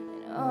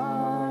 And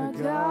Our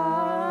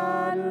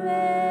God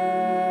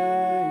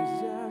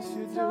reigns. Yes,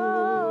 you do.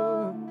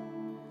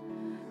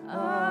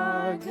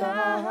 Our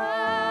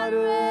God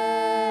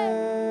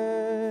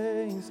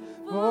reigns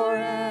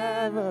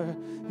forever.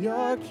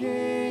 Your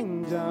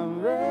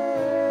kingdom reigns.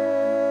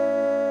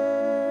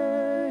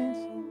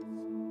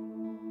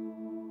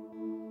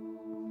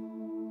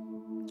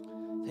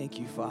 Thank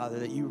you, Father,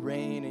 that you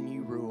reign and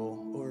you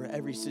rule over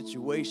every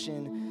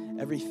situation,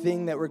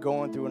 everything that we're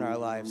going through in our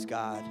lives,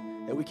 God.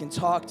 That we can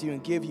talk to you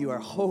and give you our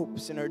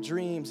hopes and our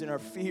dreams and our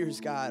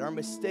fears, God, our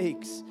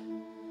mistakes.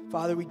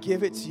 Father, we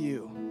give it to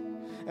you.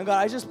 And God,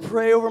 I just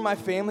pray over my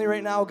family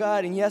right now,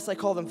 God. And yes, I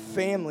call them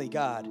family,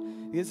 God.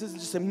 This isn't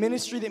just a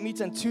ministry that meets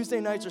on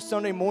Tuesday nights or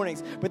Sunday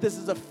mornings, but this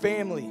is a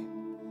family.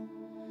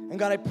 And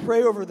God, I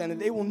pray over them that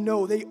they will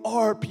know they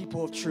are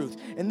people of truth.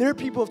 And they're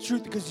people of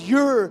truth because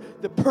you're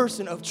the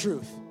person of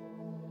truth.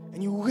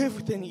 And you live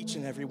within each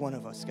and every one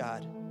of us,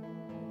 God.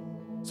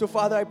 So,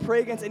 Father, I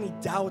pray against any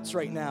doubts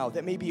right now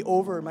that may be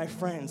over my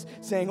friends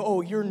saying,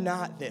 oh, you're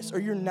not this, or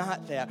you're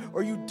not that,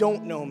 or you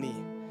don't know me.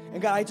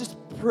 And God, I just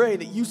pray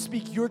that you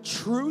speak your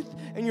truth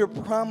and your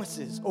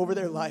promises over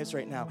their lives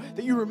right now.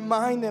 That you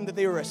remind them that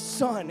they are a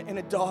son and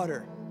a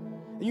daughter.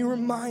 And you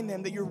remind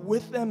them that you're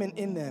with them and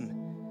in them.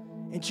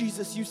 And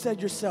Jesus, you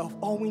said yourself,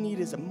 all we need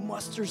is a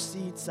mustard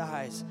seed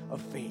size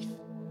of faith.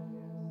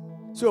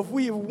 So if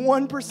we have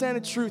 1%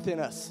 of truth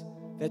in us,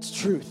 that's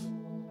truth.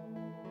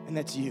 And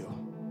that's you.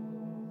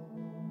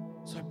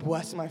 So I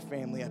bless my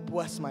family. I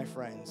bless my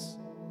friends.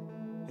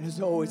 And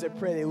as always, I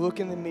pray they look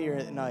in the mirror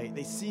at night.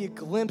 They see a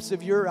glimpse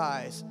of your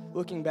eyes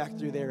looking back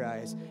through their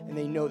eyes. And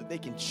they know that they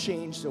can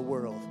change the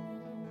world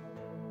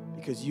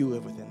because you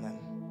live within them.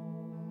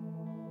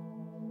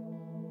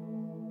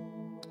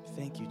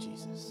 Thank you,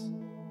 Jesus,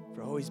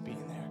 for always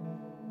being there.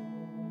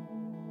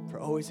 For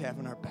always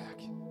having our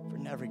back. For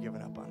never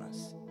giving up on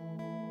us.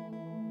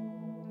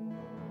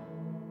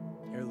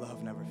 Your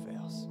love never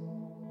fails.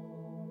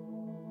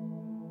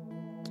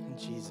 In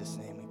Jesus'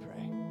 name we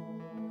pray.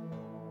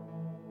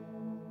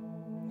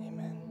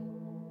 Amen.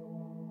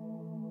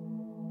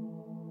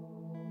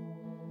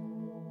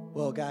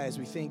 Well, guys,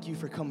 we thank you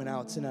for coming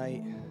out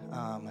tonight.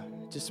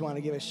 Just want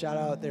to give a shout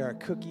out. There are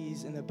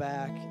cookies in the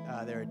back.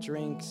 There are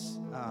drinks.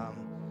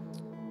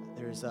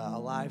 There's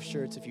live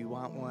shirts if you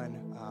want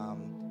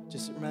one.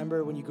 Just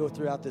remember when you go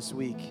throughout this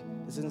week,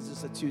 this isn't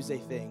just a Tuesday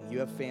thing. You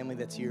have family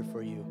that's here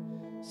for you.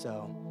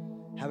 So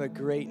have a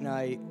great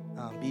night.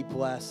 Be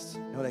blessed.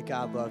 Know that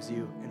God loves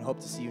you, and hope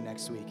to see you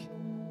next week.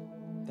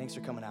 Thanks for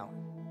coming out.